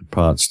can't get the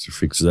parts to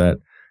fix that.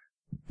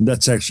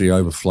 That's actually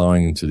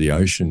overflowing into the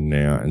ocean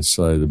now, and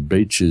so the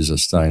beaches are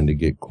starting to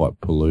get quite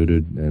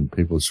polluted, and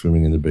people are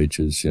swimming in the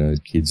beaches. You know,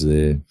 kids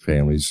there,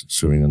 families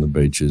swimming on the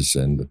beaches,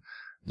 and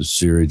the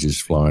sewage is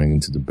flowing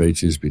into the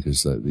beaches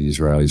because the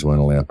Israelis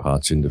won't allow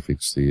parts in to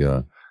fix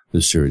the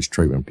sewage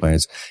treatment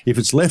plants. If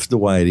it's left the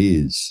way it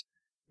is,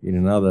 in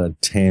another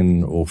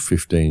 10 or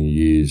 15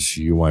 years,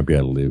 you won't be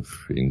able to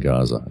live in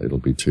Gaza. It'll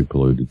be too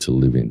polluted to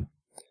live in.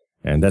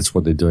 And that's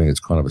what they're doing. It's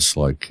kind of a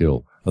slow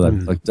kill.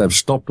 They've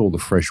stopped all the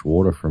fresh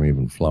water from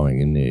even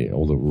flowing in there,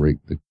 all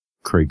the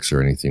creeks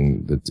or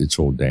anything. It's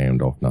all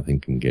dammed off. Nothing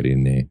can get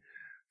in there.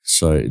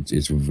 So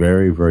it's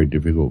very, very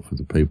difficult for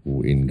the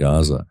people in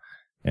Gaza.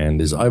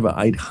 And there's over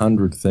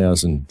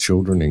 800,000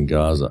 children in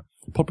Gaza.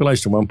 A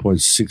population of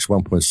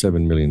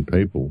 1.7 million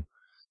people.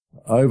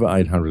 Over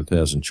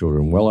 800,000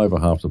 children. Well over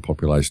half the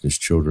population is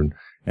children.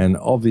 And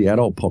of the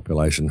adult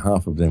population,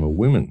 half of them are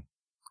women.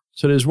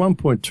 So there's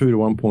 1.2 to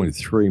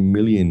 1.3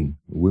 million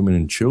women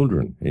and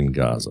children in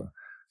Gaza.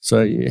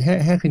 So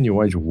how can you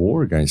wage a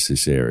war against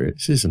this area?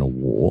 This isn't a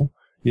war.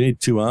 You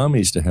need two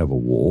armies to have a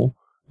war.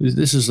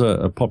 This is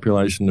a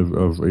population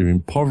of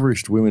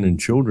impoverished women and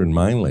children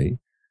mainly,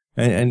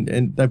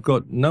 and they've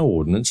got no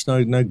ordnance,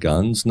 no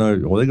guns,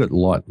 they've got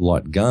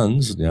light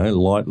guns,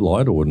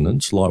 light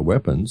ordnance, light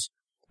weapons.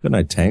 They've got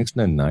no tanks,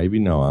 no navy,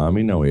 no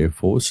army, no air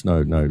force,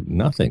 no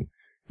nothing.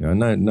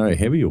 No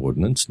heavy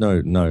ordnance,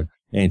 no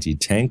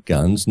anti-tank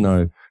guns,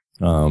 no,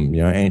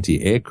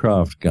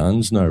 anti-aircraft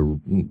guns,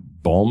 no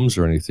bombs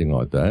or anything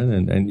like that.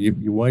 And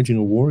you're waging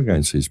a war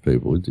against these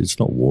people. It's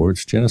not war,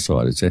 it's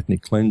genocide, it's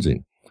ethnic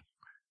cleansing.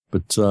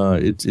 But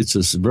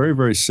it's a very,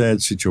 very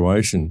sad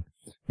situation,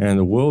 and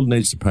the world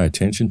needs to pay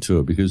attention to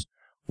it, because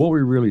what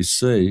we really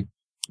see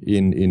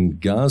in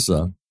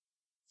Gaza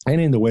and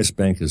in the West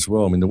Bank as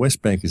well. I mean, the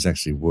West Bank is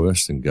actually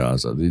worse than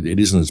Gaza. It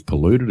isn't as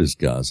polluted as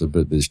Gaza,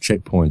 but there's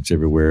checkpoints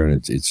everywhere, and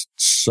it's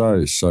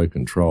so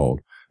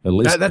controlled. At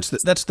least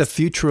that's the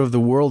future of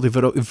the world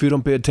if you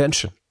don't pay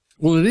attention.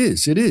 Well, it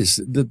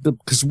is.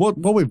 Because what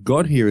we've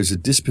got here is a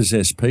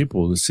dispossessed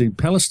people. See,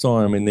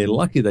 Palestine, I mean, they're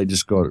lucky they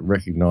just got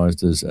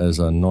recognized as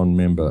a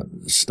non-member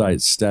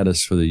state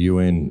status for the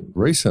UN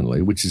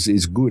recently, which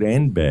is good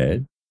and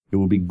bad. It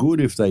will be good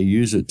if they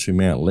use it to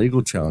mount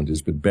legal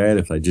challenges, but bad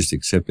if they just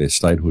accept their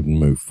statehood and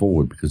move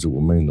forward, because it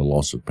will mean the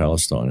loss of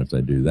Palestine if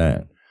they do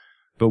that.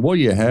 But what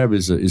you have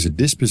is a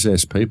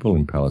dispossessed people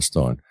in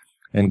Palestine.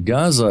 And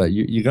Gaza,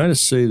 you're going to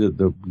see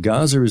that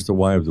Gaza is the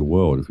way of the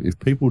world. If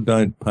people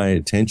don't pay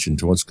attention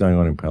to what's going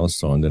on in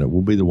Palestine, then it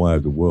will be the way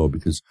of the world,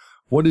 because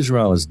what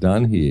Israel has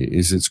done here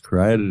is it's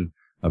created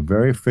a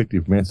very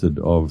effective method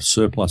of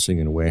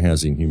surplusing and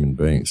warehousing human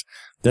beings.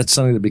 That's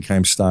something that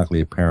became starkly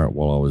apparent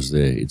while I was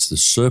there. It's the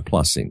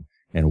surplusing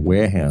and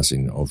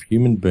warehousing of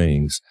human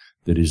beings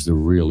that is the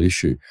real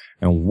issue.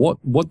 And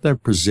what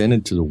they've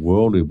presented to the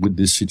world with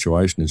this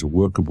situation is a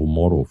workable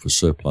model for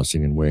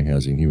surplusing and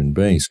warehousing human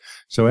beings.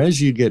 So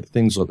as you get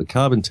things like the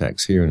carbon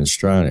tax here in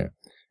Australia,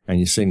 and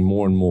you're seeing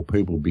more and more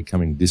people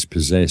becoming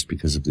dispossessed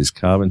because of this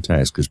carbon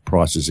tax, because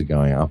prices are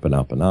going up and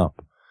up and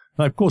up.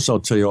 Now, of course, I'll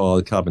tell you,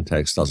 the carbon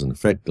tax doesn't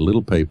affect the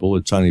little people.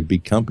 It's only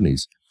big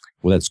companies.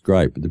 Well, that's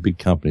great, but the big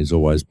companies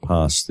always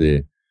pass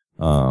their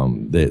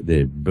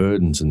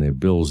burdens and their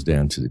bills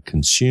down to the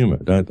consumer,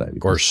 don't they? Of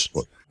course.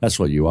 That's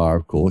what you are,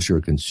 of course. You're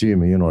a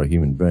consumer. You're not a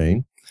human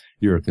being.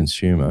 You're a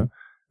consumer.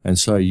 And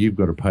so you've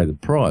got to pay the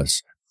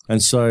price.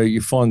 And so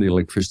you find the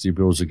electricity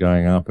bills are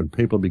going up and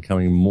people are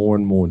becoming more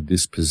and more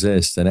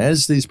dispossessed. And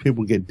as these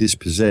people get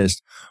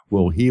dispossessed,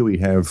 well, here we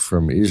have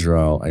from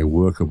Israel a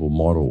workable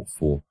model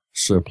for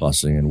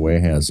surplusing and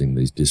warehousing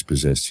these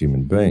dispossessed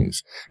human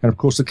beings. And of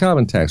course, the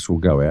carbon tax will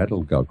go out.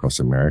 It'll go across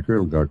America.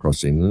 It'll go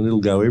across England. It'll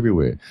go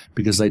everywhere,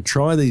 because they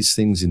try these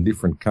things in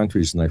different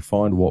countries and they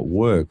find what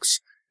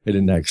works, and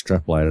then they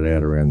extrapolate it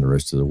out around the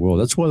rest of the world.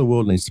 That's why the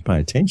world needs to pay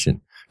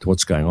attention to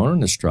what's going on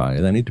in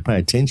Australia. They need to pay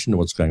attention to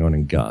what's going on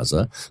in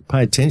Gaza,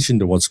 pay attention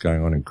to what's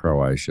going on in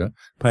Croatia,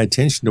 pay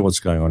attention to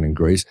what's going on in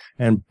Greece,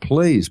 and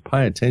please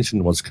pay attention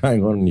to what's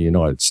going on in the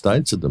United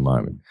States at the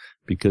moment,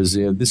 because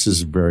this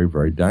is very,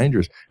 very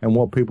dangerous. And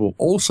what people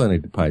also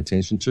need to pay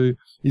attention to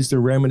is the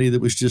remedy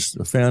that was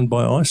just found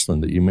by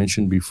Iceland that you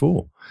mentioned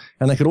before.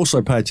 And they could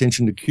also pay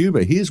attention to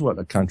Cuba. Here's what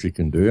a country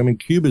can do. I mean,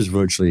 Cuba's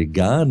virtually a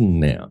garden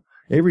now.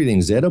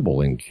 Everything's edible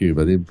in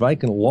Cuba. They're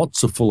making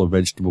lots of full of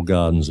vegetable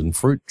gardens and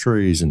fruit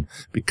trees. And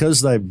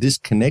because they've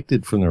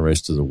disconnected from the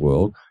rest of the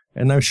world,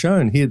 and they've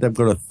shown here they've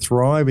got a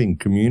thriving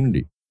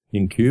community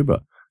in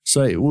Cuba.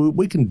 So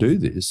we can do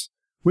this.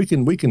 We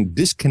can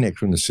disconnect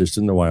from the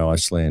system the way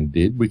Iceland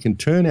did. We can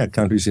turn our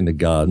countries into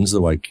gardens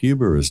the way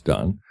Cuba has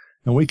done.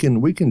 And we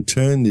can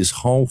turn this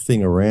whole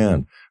thing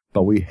around.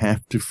 But we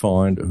have to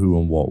find who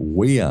and what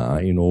we are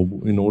in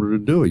order to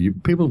do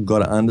it. People have got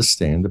to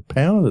understand the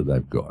power that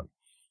they've got.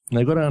 And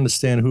they've got to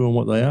understand who and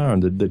what they are,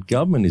 and that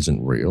government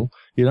isn't real.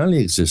 It only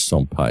exists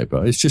on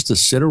paper. It's just a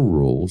set of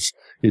rules.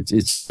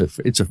 It's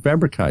a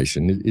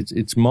fabrication.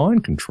 It's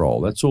mind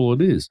control. That's all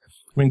it is.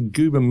 I mean,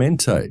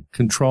 gubernmente,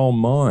 control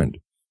mind.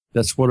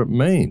 That's what it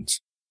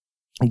means.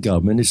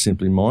 Government is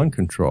simply mind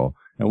control.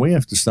 And we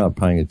have to start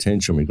paying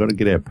attention. We've got to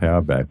get our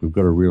power back. We've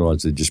got to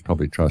realize they're just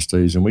public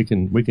trustees, and we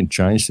can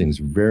change things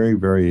very,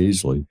 very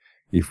easily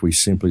if we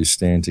simply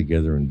stand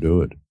together and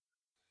do it.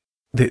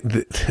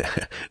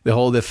 The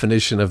whole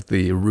definition of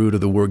the root of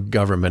the word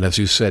government, as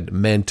you said,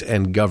 meant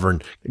and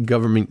govern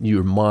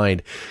your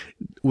mind.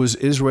 Was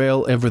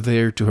Israel ever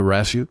there to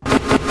harass you?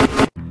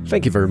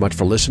 Thank you very much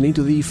for listening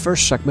to the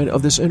first segment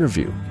of this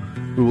interview.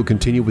 We will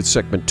continue with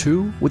segment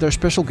 2 with our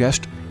special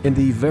guest in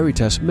the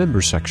Veritas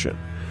member section.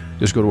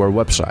 Just go to our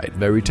website,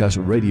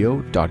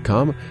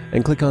 veritasradio.com,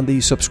 and click on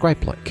the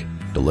subscribe link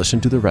to listen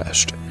to the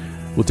rest.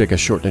 We'll take a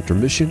short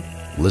intermission,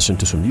 listen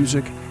to some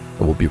music,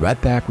 and we'll be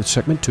right back with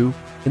segment 2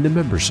 in the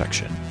members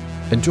section.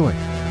 Enjoy.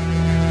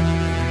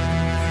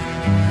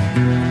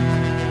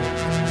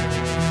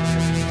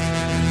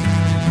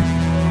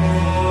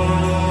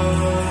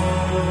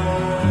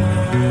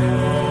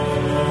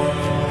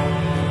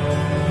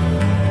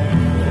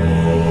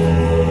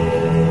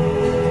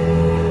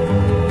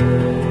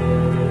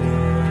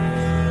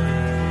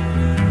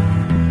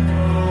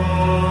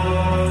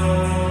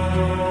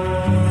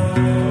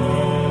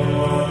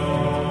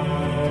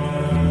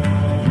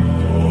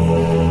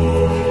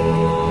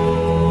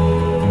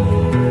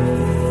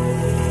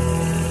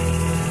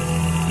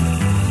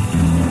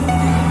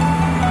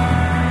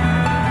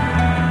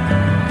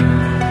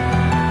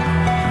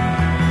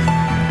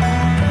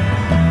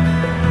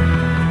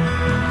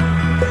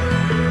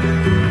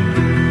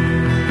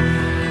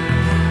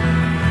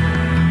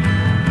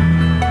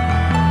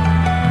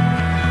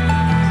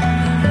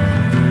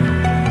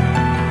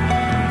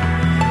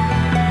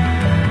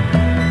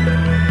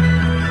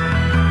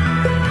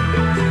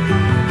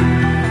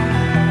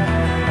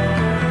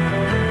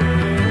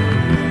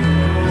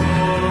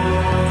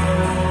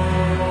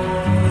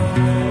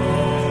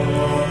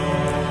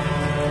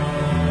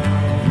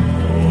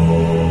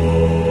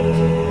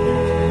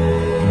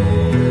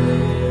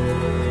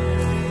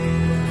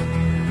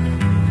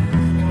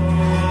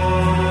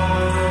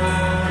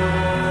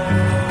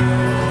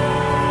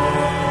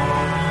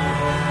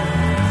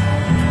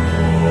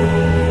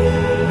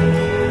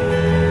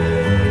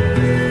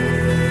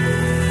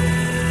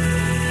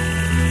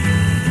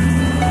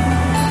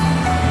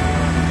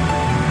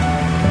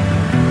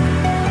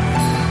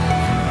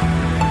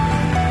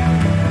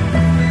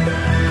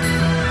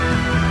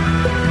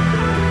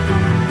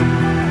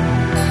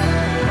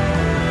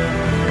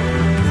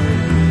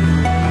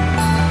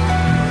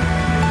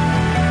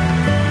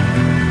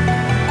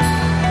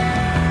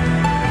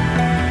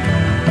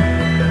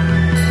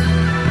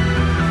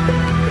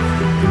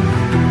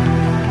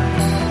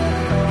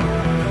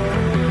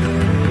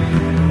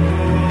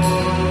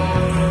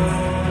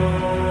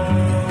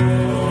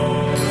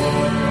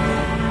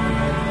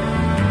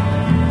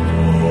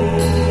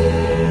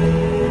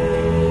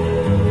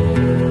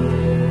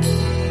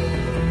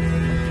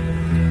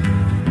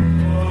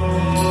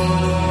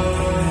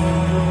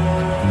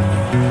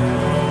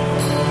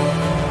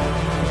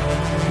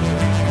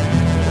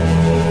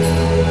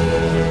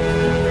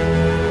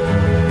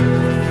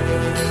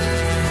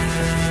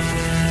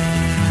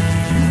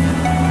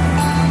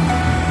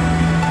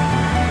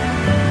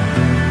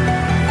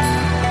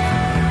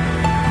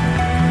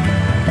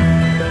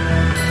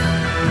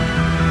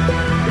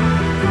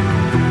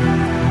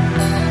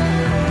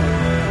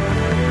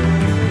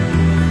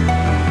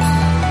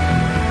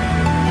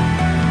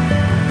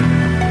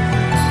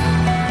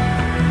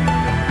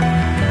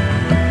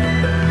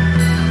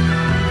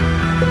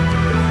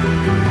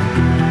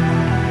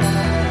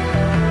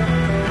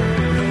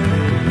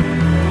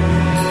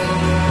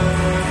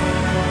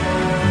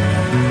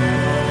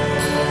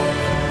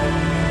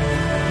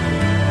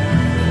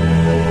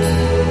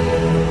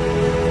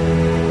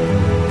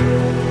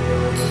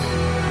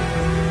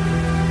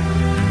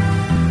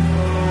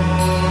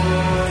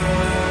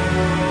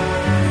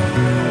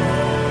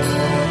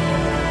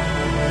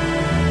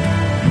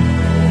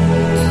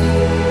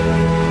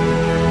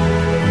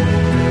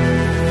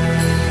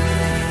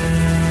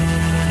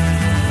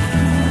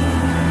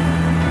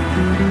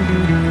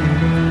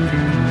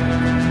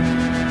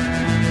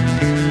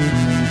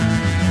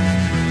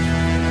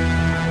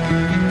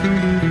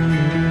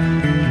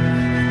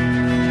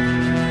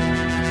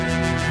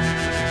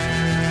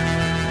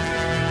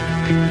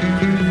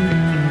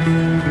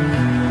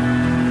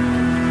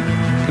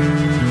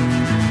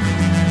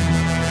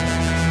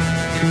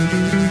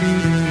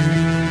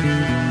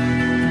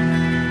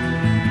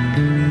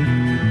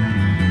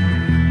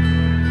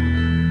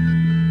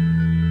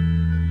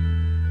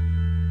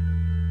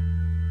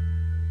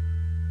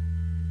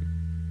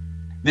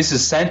 This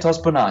is Santos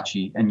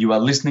Bonacci, and you are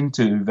listening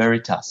to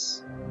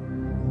Veritas.